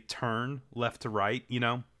 but they turn left to right, you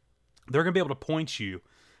know, they're going to be able to point you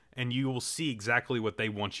and you will see exactly what they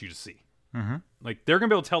want you to see. Like, they're going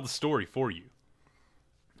to be able to tell the story for you.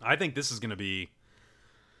 I think this is going to be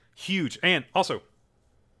huge. And also,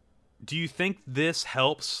 do you think this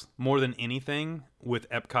helps more than anything with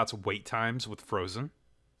Epcot's wait times with Frozen?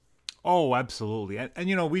 Oh, absolutely. And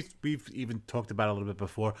you know, we've even talked about it a little bit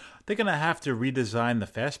before. They're going to have to redesign the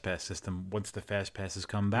Fast Pass system once the Fast Passes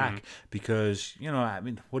come back because, you know, I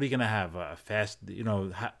mean, what are you going to have?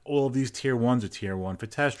 All of these Tier 1s are Tier 1 for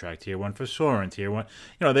Test Track, Tier 1 for Soarin', Tier 1.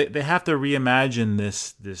 You know, they have to reimagine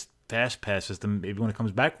this Fast Pass system, maybe when it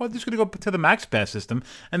comes back. Well, they're just going to go to the Max Pass system,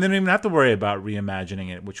 and they don't even have to worry about reimagining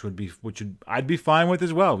it, which I'd be fine with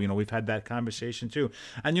as well. You know, we've had that conversation too.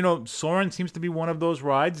 And you know, Soarin' seems to be one of those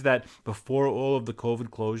rides that before all of the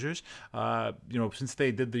COVID closures, you know, since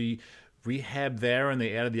they did the rehab there and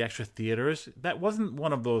they added the extra theaters, that wasn't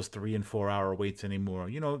one of those 3 and 4 hour waits anymore.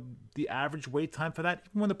 You know, the average wait time for that,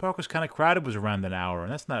 even when the park was kind of crowded, was around an hour,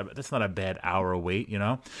 and that's not a bad hour wait, you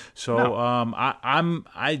know. So No.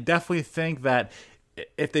 I definitely think that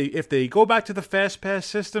if they go back to the Fast Pass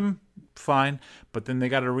system, fine, but then they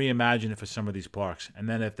got to reimagine it for some of these parks. And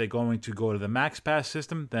then if they're going to go to the Max Pass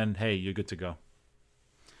system, then hey, you're good to go.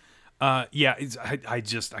 Yeah, I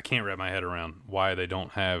can't wrap my head around why they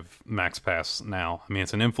don't have Max Pass now. I mean,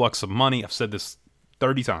 it's an influx of money. I've said this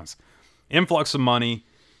 30 times. Influx of money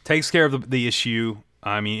takes care of the issue.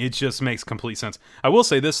 I mean, it just makes complete sense. I will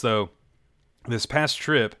say this, though. This past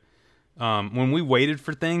trip, when we waited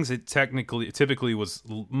for things, it typically was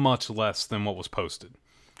much less than what was posted.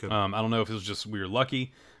 I don't know if it was just we were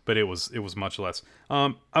lucky, but it was much less.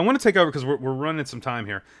 I want to take over because we're running some time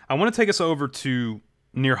here. I want to take us over to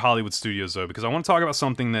near Hollywood Studios, though, because I want to talk about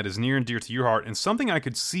something that is near and dear to your heart and something I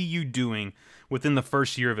could see you doing within the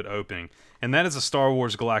first year of it opening, and that is a Star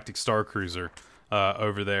Wars Galactic Star Cruiser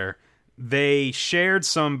over there. They shared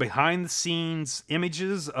some behind-the-scenes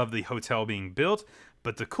images of the hotel being built,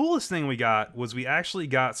 but the coolest thing we got was we actually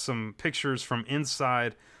got some pictures from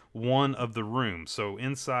inside one of the rooms, so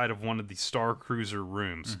inside of one of the Star Cruiser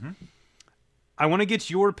rooms. I want to get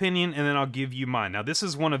your opinion, and then I'll give you mine. Now, this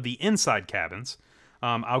is one of the inside cabins.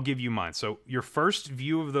 I'll give you mine. So your first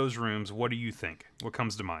view of those rooms, what do you think? What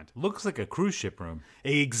comes to mind? Looks like a cruise ship room.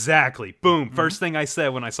 Exactly. Boom. First thing I said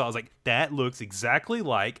when I saw it, I was like, that looks exactly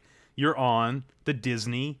like you're on the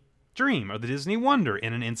Disney Dream or the Disney Wonder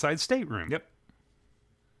in an inside stateroom. Yep.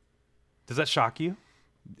 Does that shock you?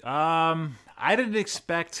 I didn't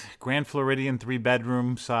expect Grand Floridian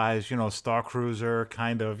 3-bedroom size, you know, Star Cruiser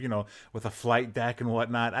kind of, you know, with a flight deck and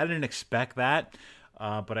whatnot. I didn't expect that.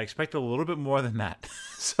 But I expect a little bit more than that.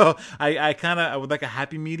 So I would like a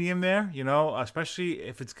happy medium there, you know, especially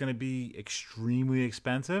if it's going to be extremely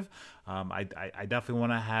expensive. I definitely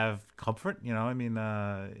want to have comfort, you know. I mean,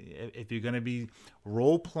 if you're going to be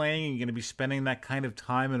role-playing and you're going to be spending that kind of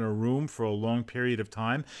time in a room for a long period of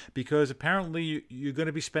time, because apparently you're going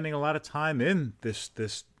to be spending a lot of time in this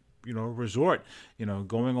you know, resort, you know,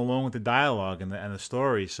 going along with the dialogue and the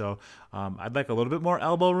story. So I'd like a little bit more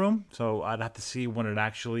elbow room. So I'd have to see when it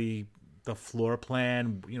actually, the floor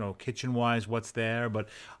plan, you know, kitchen wise, what's there. But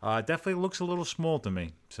definitely looks a little small to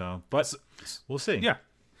me. So, but we'll see. Yeah.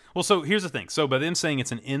 Well, so here's the thing. So by them saying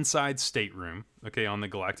it's an inside stateroom, okay, on the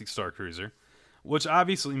Galactic Star Cruiser, which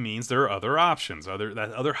obviously means there are other options,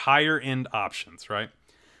 other higher end options, right?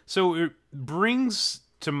 So it brings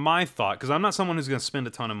to my thought, because I'm not someone who's going to spend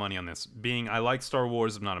a ton of money on this, being I like Star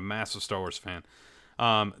Wars, I'm not a massive Star Wars fan.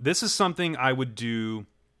 This is something I would do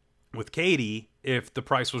with Katie if the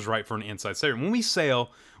price was right for an inside stateroom. When we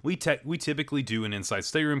sail, we typically do an inside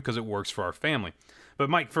stateroom because it works for our family. But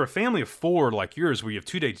Mike, for a family of 4 like yours, where you have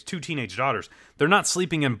two teenage daughters, they're not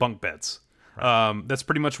sleeping in bunk beds. Right. That's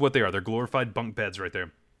pretty much what they are. They're glorified bunk beds right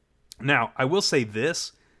there. Now, I will say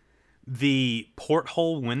this. The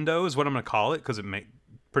porthole window is what I'm going to call it, because it makes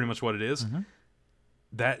pretty much what it is.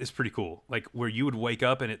 That is pretty cool. Like where you would wake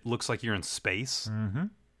up and it looks like you're in space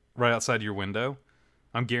right outside your window.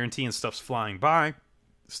 I'm guaranteeing stuff's flying by,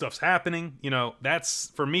 stuff's happening. You know,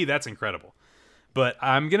 that's, for me, that's incredible. But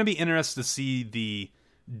I'm going to be interested to see the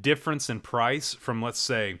difference in price from, let's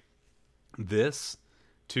say, this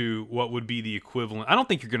to what would be the equivalent. I don't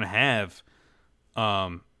think you're going to have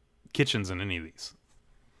kitchens in any of these.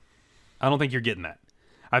 I don't think you're getting that.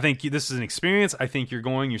 I think this is an experience. I think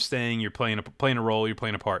you're staying, you're playing a role, you're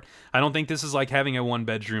playing a part. I don't think this is like having a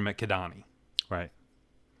 1-bedroom at Kidani. Right.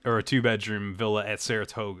 Or a 2-bedroom villa at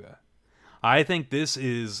Saratoga. I think this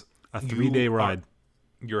is a 3-day ride.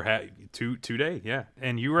 you're 2 day, yeah,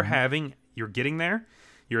 and you are you're getting there.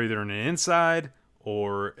 You're either in an inside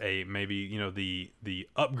or maybe the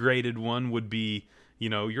upgraded one would be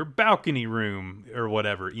your balcony room or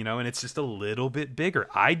whatever, and it's just a little bit bigger.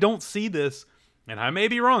 I don't see this, and I may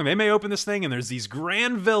be wrong. They may open this thing and there's these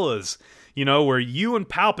grand villas, where you and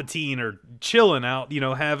Palpatine are chilling out,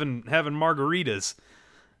 having margaritas.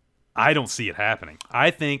 I don't see it happening.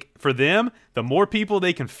 I think for them, the more people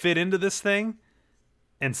they can fit into this thing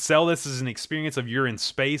and sell this as an experience of you're in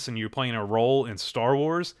space and you're playing a role in Star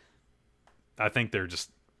Wars, I think they're just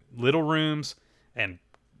little rooms and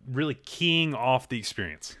really keying off the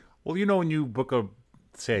experience. Well, when you book a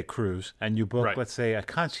cruise and you book, let's say, a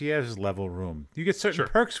concierge level room, you get certain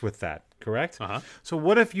perks with that, correct? So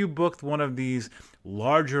what if you booked one of these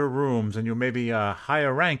larger rooms and you're maybe a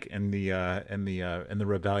higher rank in the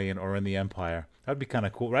rebellion or in the Empire? That'd be kind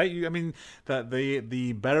of cool, right?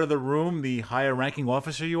 The better the room, the higher ranking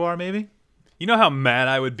officer you are, maybe? You know how mad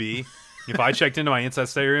I would be if I checked into my inside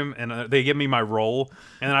stay room and they give me my roll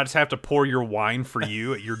and then I just have to pour your wine for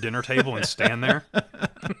you at your dinner table and stand there?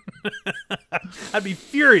 I'd be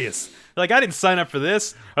furious. Like, I didn't sign up for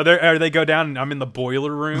this. Or they go down and I'm in the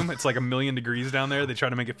boiler room. It's like 1,000,000 degrees down there. They try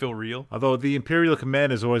to make it feel real. Although the Imperial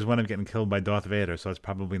commanders always wind up getting killed by Darth Vader, so it's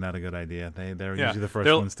probably not a good idea. They're usually the first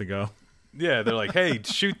ones to go. Yeah, they're like, hey,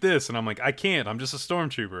 shoot this. And I'm like, I can't. I'm just a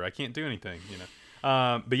stormtrooper. I can't do anything,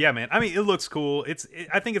 But yeah, man, I mean, it looks cool.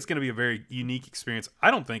 I think it's going to be a very unique experience.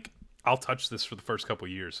 I don't think I'll touch this for the first couple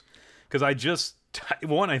of years because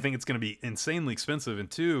one, I think it's going to be insanely expensive, and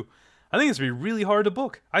two, I think it's going to be really hard to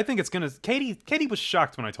book. I think it's going to... Katie was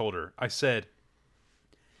shocked when I told her. I said,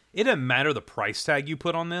 it doesn't matter the price tag you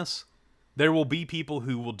put on this. There will be people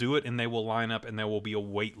who will do it, and they will line up, and there will be a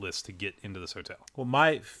wait list to get into this hotel. Well,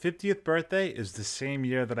 my 50th birthday is the same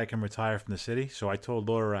year that I can retire from the city. So I told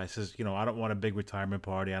Laura, I says, I don't want a big retirement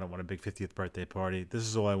party. I don't want a big 50th birthday party. This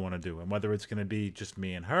is all I want to do. And whether it's going to be just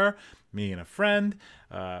me and her, me and a friend,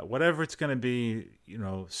 whatever it's going to be,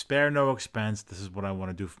 spare no expense. This is what I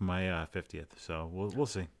want to do for my 50th. So we'll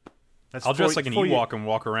see. I'll dress like an Ewok and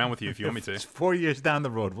walk around with you if you want me to. It's 4 years down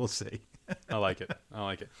the road. We'll see. I like it.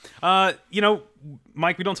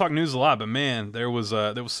 Mike, we don't talk news a lot, but man, there was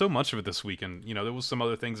so much of it this week, and there was some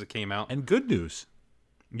other things that came out. And good news.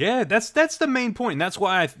 Yeah, that's the main point, and that's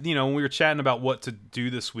why when we were chatting about what to do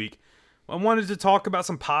this week, I wanted to talk about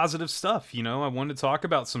some positive stuff. I wanted to talk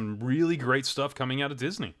about some really great stuff coming out of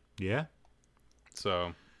Disney. Yeah.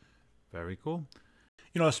 So, very cool.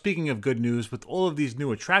 Speaking of good news, with all of these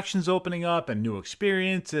new attractions opening up and new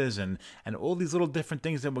experiences and all these little different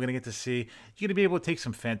things that we're going to get to see, you're going to be able to take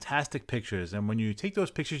some fantastic pictures. And when you take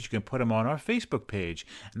those pictures, you can put them on our Facebook page.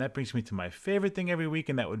 And that brings me to my favorite thing every week,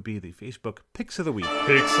 and that would be the Facebook Picks of the Week.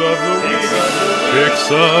 Picks of the Week.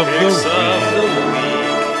 Picks of the Week.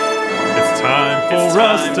 It's time for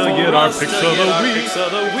us to get our Picks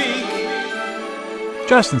of the Week.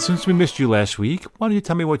 Justin, since we missed you last week, why don't you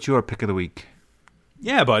tell me what's your Pick of the Week?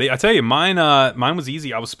 Yeah, buddy. I tell you, mine was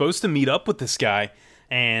easy. I was supposed to meet up with this guy,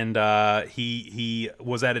 and he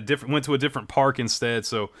was went to a different park instead.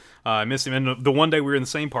 So I missed him. And the one day we were in the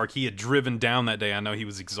same park, he had driven down that day. I know he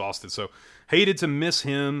was exhausted, so hated to miss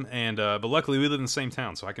him. And but luckily we live in the same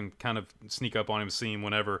town, so I can kind of sneak up on him and see him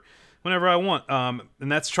whenever I want.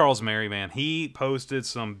 And that's Charles Merriman. He posted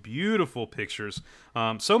some beautiful pictures,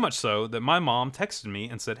 so much so that my mom texted me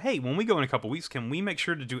and said, hey, when we go in a couple weeks, can we make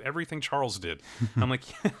sure to do everything Charles did? I'm like,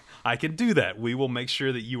 yeah, I can do that. We will make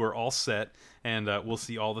sure that you are all set, and we'll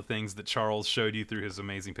see all the things that Charles showed you through his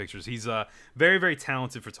amazing pictures. He's a very, very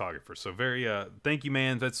talented photographer. So thank you,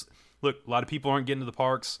 man. Look, a lot of people aren't getting to the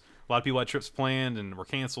parks. A lot of people had trips planned and were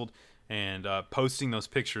canceled. And posting those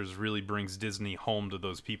pictures really brings Disney home to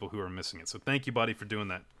those people who are missing it. So thank you, buddy, for doing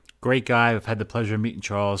that. Great guy. I've had the pleasure of meeting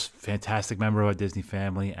Charles. Fantastic member of our Disney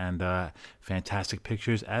family, and fantastic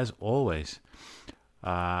pictures as always.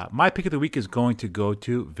 My pick of the week is going to go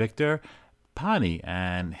to Victor Pani,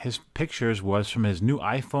 and his pictures was from his new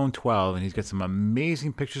iPhone 12, and he's got some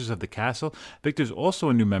amazing pictures of the castle. Victor's also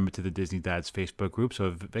a new member to the Disney Dads Facebook group, so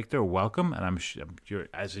Victor, welcome, and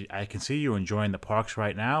as I can see, you're enjoying the parks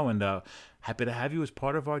right now, and happy to have you as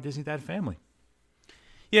part of our Disney Dad family.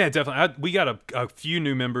 Yeah, definitely. We got a few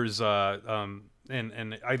new members, and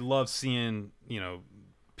I love seeing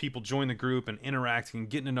people join the group and interacting and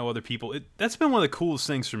getting to know other people. That's been one of the coolest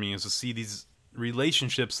things for me, is to see these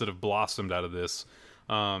relationships that have blossomed out of this,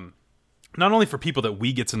 not only for people that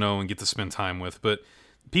we get to know and get to spend time with, but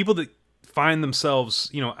people that find themselves,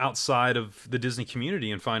 outside of the Disney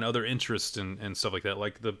community and find other interests and stuff like that,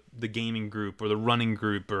 like the gaming group or the running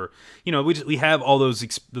group, or we have all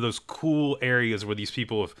those cool areas where these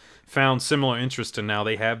people have found similar interests, and now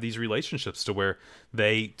they have these relationships to where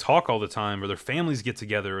they talk all the time, or their families get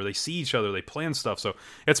together, or they see each other, they plan stuff. So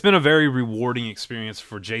it's been a very rewarding experience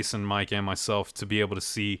for Jason, Mike, and myself to be able to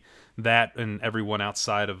see that and everyone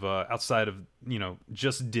outside of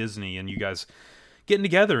just Disney, and you guys getting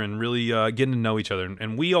together and really getting to know each other.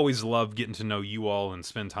 And we always love getting to know you all and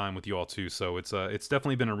spend time with you all too. So it's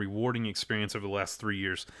definitely been a rewarding experience over the last 3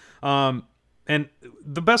 years. And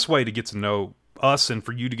the best way to get to know us and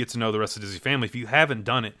for you to get to know the rest of the Disney family, if you haven't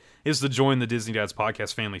done it, is to join the Disney Dads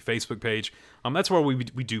Podcast Family Facebook page. That's where we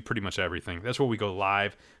do pretty much everything. That's where we go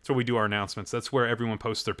live. That's where we do our announcements. That's where everyone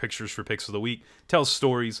posts their pictures for Picks of the Week, tells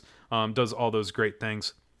stories, does all those great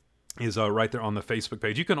things. Is right there on the Facebook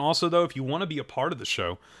page. You can also, though, if you want to be a part of the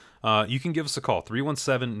show, you can give us a call,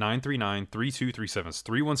 317-939-3237. It's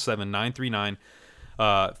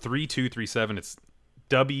 317-939-3237. It's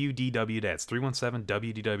WDW Dads,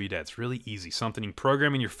 317-WDW Dads. Really easy. Something you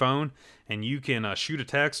program in your phone, and you can shoot a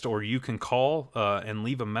text, or you can call and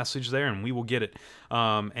leave a message there, and we will get it.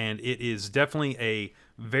 And it is definitely a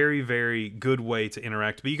very, very good way to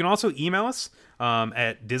interact. But you can also email us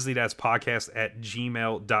at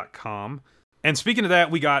DisneyDadsPodcast@gmail.com. And speaking of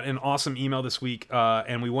that, we got an awesome email this week,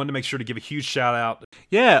 and we wanted to make sure to give a huge shout out.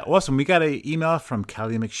 Yeah, awesome. We got an email from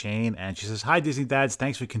Kelly McShane, and she says, "Hi, Disney Dads.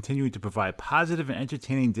 Thanks for continuing to provide positive and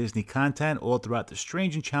entertaining Disney content all throughout the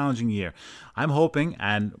strange and challenging year. I'm hoping,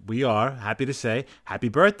 and we are happy to say, happy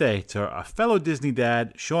birthday to our fellow Disney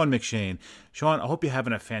dad, Sean McShane. Sean, I hope you're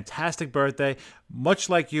having a fantastic birthday. Much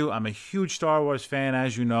like you, I'm a huge Star Wars fan,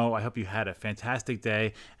 as you know. I hope you had a fantastic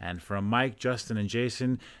day. And from Mike, Justin, and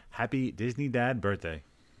Jason, happy Disney Dad birthday."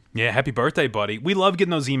 Yeah, happy birthday, buddy. We love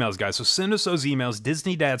getting those emails, guys. So send us those emails,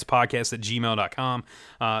 DisneyDadsPodcast@gmail.com.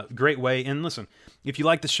 Great way. And listen, if you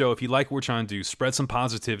like the show, if you like what we're trying to do, spread some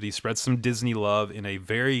positivity, spread some Disney love in a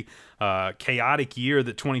very chaotic year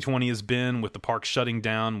that 2020 has been, with the park shutting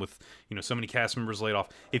down, with so many cast members laid off.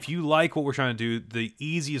 If you like what we're trying to do, the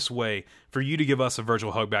easiest way for you to give us a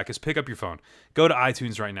virtual hug back is pick up your phone, go to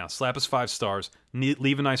iTunes right now, slap us 5 stars,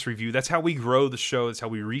 leave a nice review. That's how we grow the show. That's how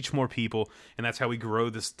we reach more people, and that's how we grow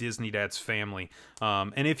this Disney Dads family.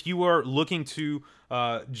 And if you are looking to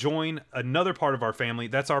join another part of our family,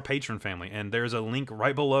 that's our patron family, and there's a link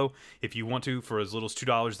right below. If you want to, for as little as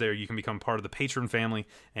 $2 there, you can become part of the patron family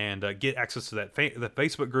and get access to that the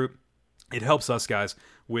Facebook group. It helps us, guys,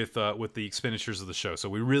 with the expenditures of the show. So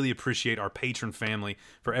we really appreciate our patron family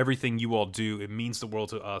for everything you all do. It means the world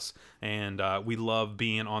to us, and we love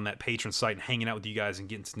being on that patron site and hanging out with you guys and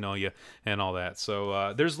getting to know you and all that.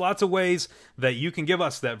 So there's lots of ways that you can give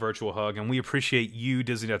us that virtual hug, and we appreciate you,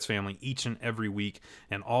 Disney Dads family, each and every week,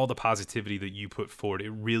 and all the positivity that you put forward.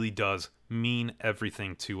 It really does mean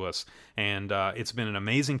everything to us, and it's been an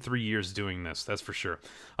amazing 3 years doing this, that's for sure.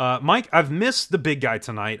 Mike, I've missed the big guy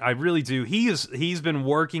tonight. I really do. He's been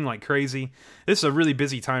working like crazy. This is a really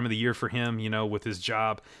busy time of the year for him, with his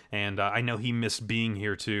job, and I know he missed being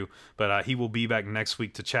here too, but he will be back next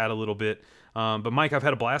week to chat a little bit. But Mike, I've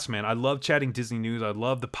had a blast, man. I love chatting Disney news. I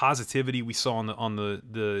love the positivity we saw on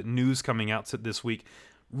the news coming out this week.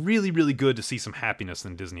 Really, really good to see some happiness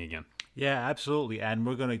in Disney again. Yeah, absolutely. And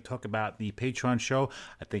we're going to talk about the Patreon show.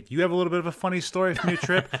 I think you have a little bit of a funny story from your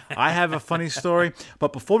trip. I have a funny story.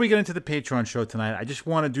 But before we get into the Patreon show tonight, I just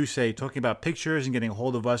want to talking about pictures and getting a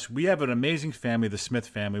hold of us, we have an amazing family, the Smith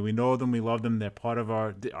family. We know them. We love them. They're part of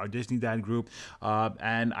our Disney Dad group.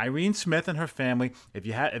 And Irene Smith and her family, if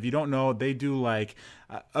you don't know, they do like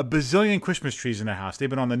a bazillion Christmas trees in their house. They've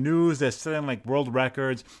been on the news. They're setting like world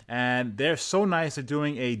records. And they're so nice at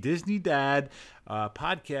doing a Disney Dad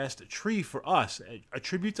podcast tree for us, a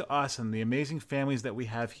tribute to us and the amazing families that we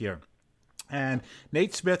have here. And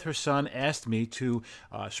Nate Smith, her son, asked me to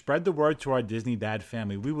spread the word to our Disney Dad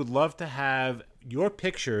family. We would love to have your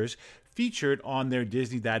pictures featured on their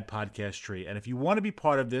Disney Dad podcast tree. And if you want to be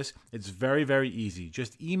part of this, it's very, very easy.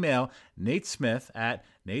 Just email Nate Smith at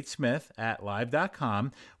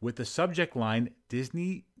natesmith@live.com with the subject line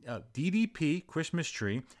Disney DDP Christmas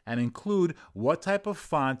tree, and include what type of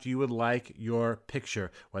font you would like your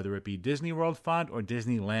picture, whether it be Disney World font or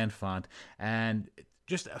Disneyland font. And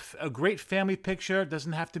just a great family picture. It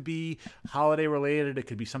doesn't have to be holiday related. It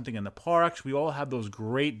could be something in the parks. We all have those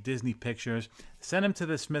great Disney pictures. Send them to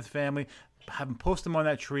the Smith family. Have them post them on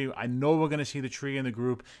that tree. I know we're going to see the tree in the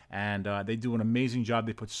group, and they do an amazing job.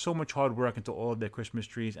 They put so much hard work into all of their Christmas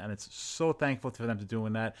trees, and it's so thankful for them to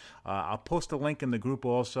doing that. I'll post a link in the group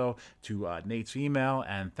also to Nate's email,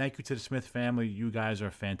 and thank you to the Smith family. You guys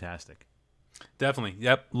are fantastic. Definitely.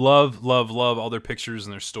 Yep. Love all their pictures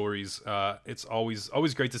and their stories. It's always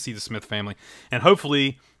great to see the Smith family. And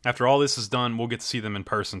hopefully, after all this is done, we'll get to see them in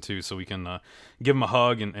person, too, so we can give them a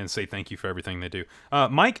hug and say thank you for everything they do.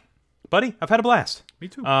 Mike, buddy, I've had a blast. Me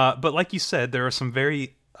too. But like you said, there are some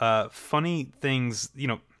very funny things.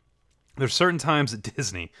 There's certain times at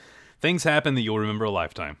Disney, things happen that you'll remember a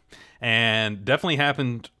lifetime. And definitely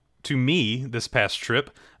happened to me this past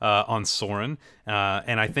trip on Soarin'.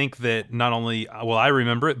 And I think that not only will I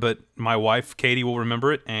remember it, but my wife, Katie, will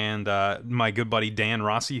remember it. And my good buddy, Dan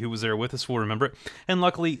Rossi, who was there with us, will remember it. And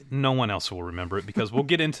luckily, no one else will remember it because we'll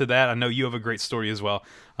get into that. I know you have a great story as well.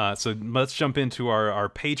 So let's jump into our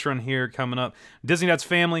patron here coming up. Disney Dads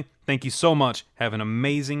family, thank you so much. Have an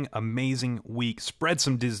amazing, amazing week. Spread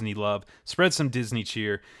some Disney love. Spread some Disney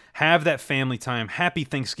cheer. Have that family time. Happy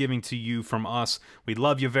Thanksgiving to you from us. We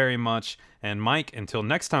love you very much. And Mike, until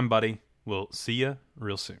next time, buddy, we'll see you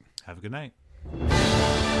real soon. Have a good night.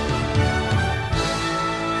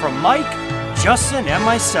 From Mike, Justin, and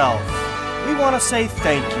myself, we want to say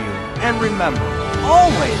thank you. And remember,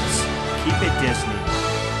 always keep it Disney.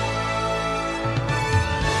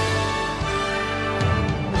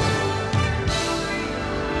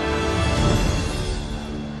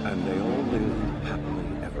 And they all live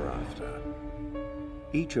happily ever after.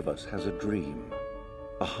 Each of us has a dream,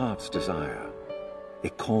 a heart's desire.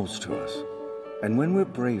 It calls to us. And when we're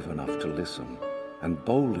brave enough to listen and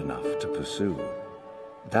bold enough to pursue,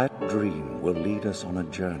 that dream will lead us on a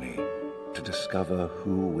journey to discover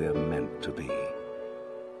who we're meant to be.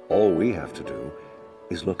 All we have to do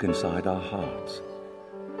is look inside our hearts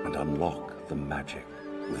and unlock the magic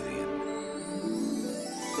within.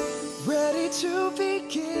 Ready to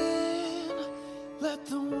begin, let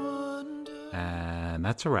the wonder... And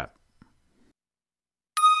that's a wrap.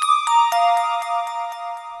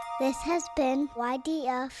 This has been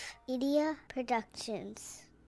YDF Media Productions.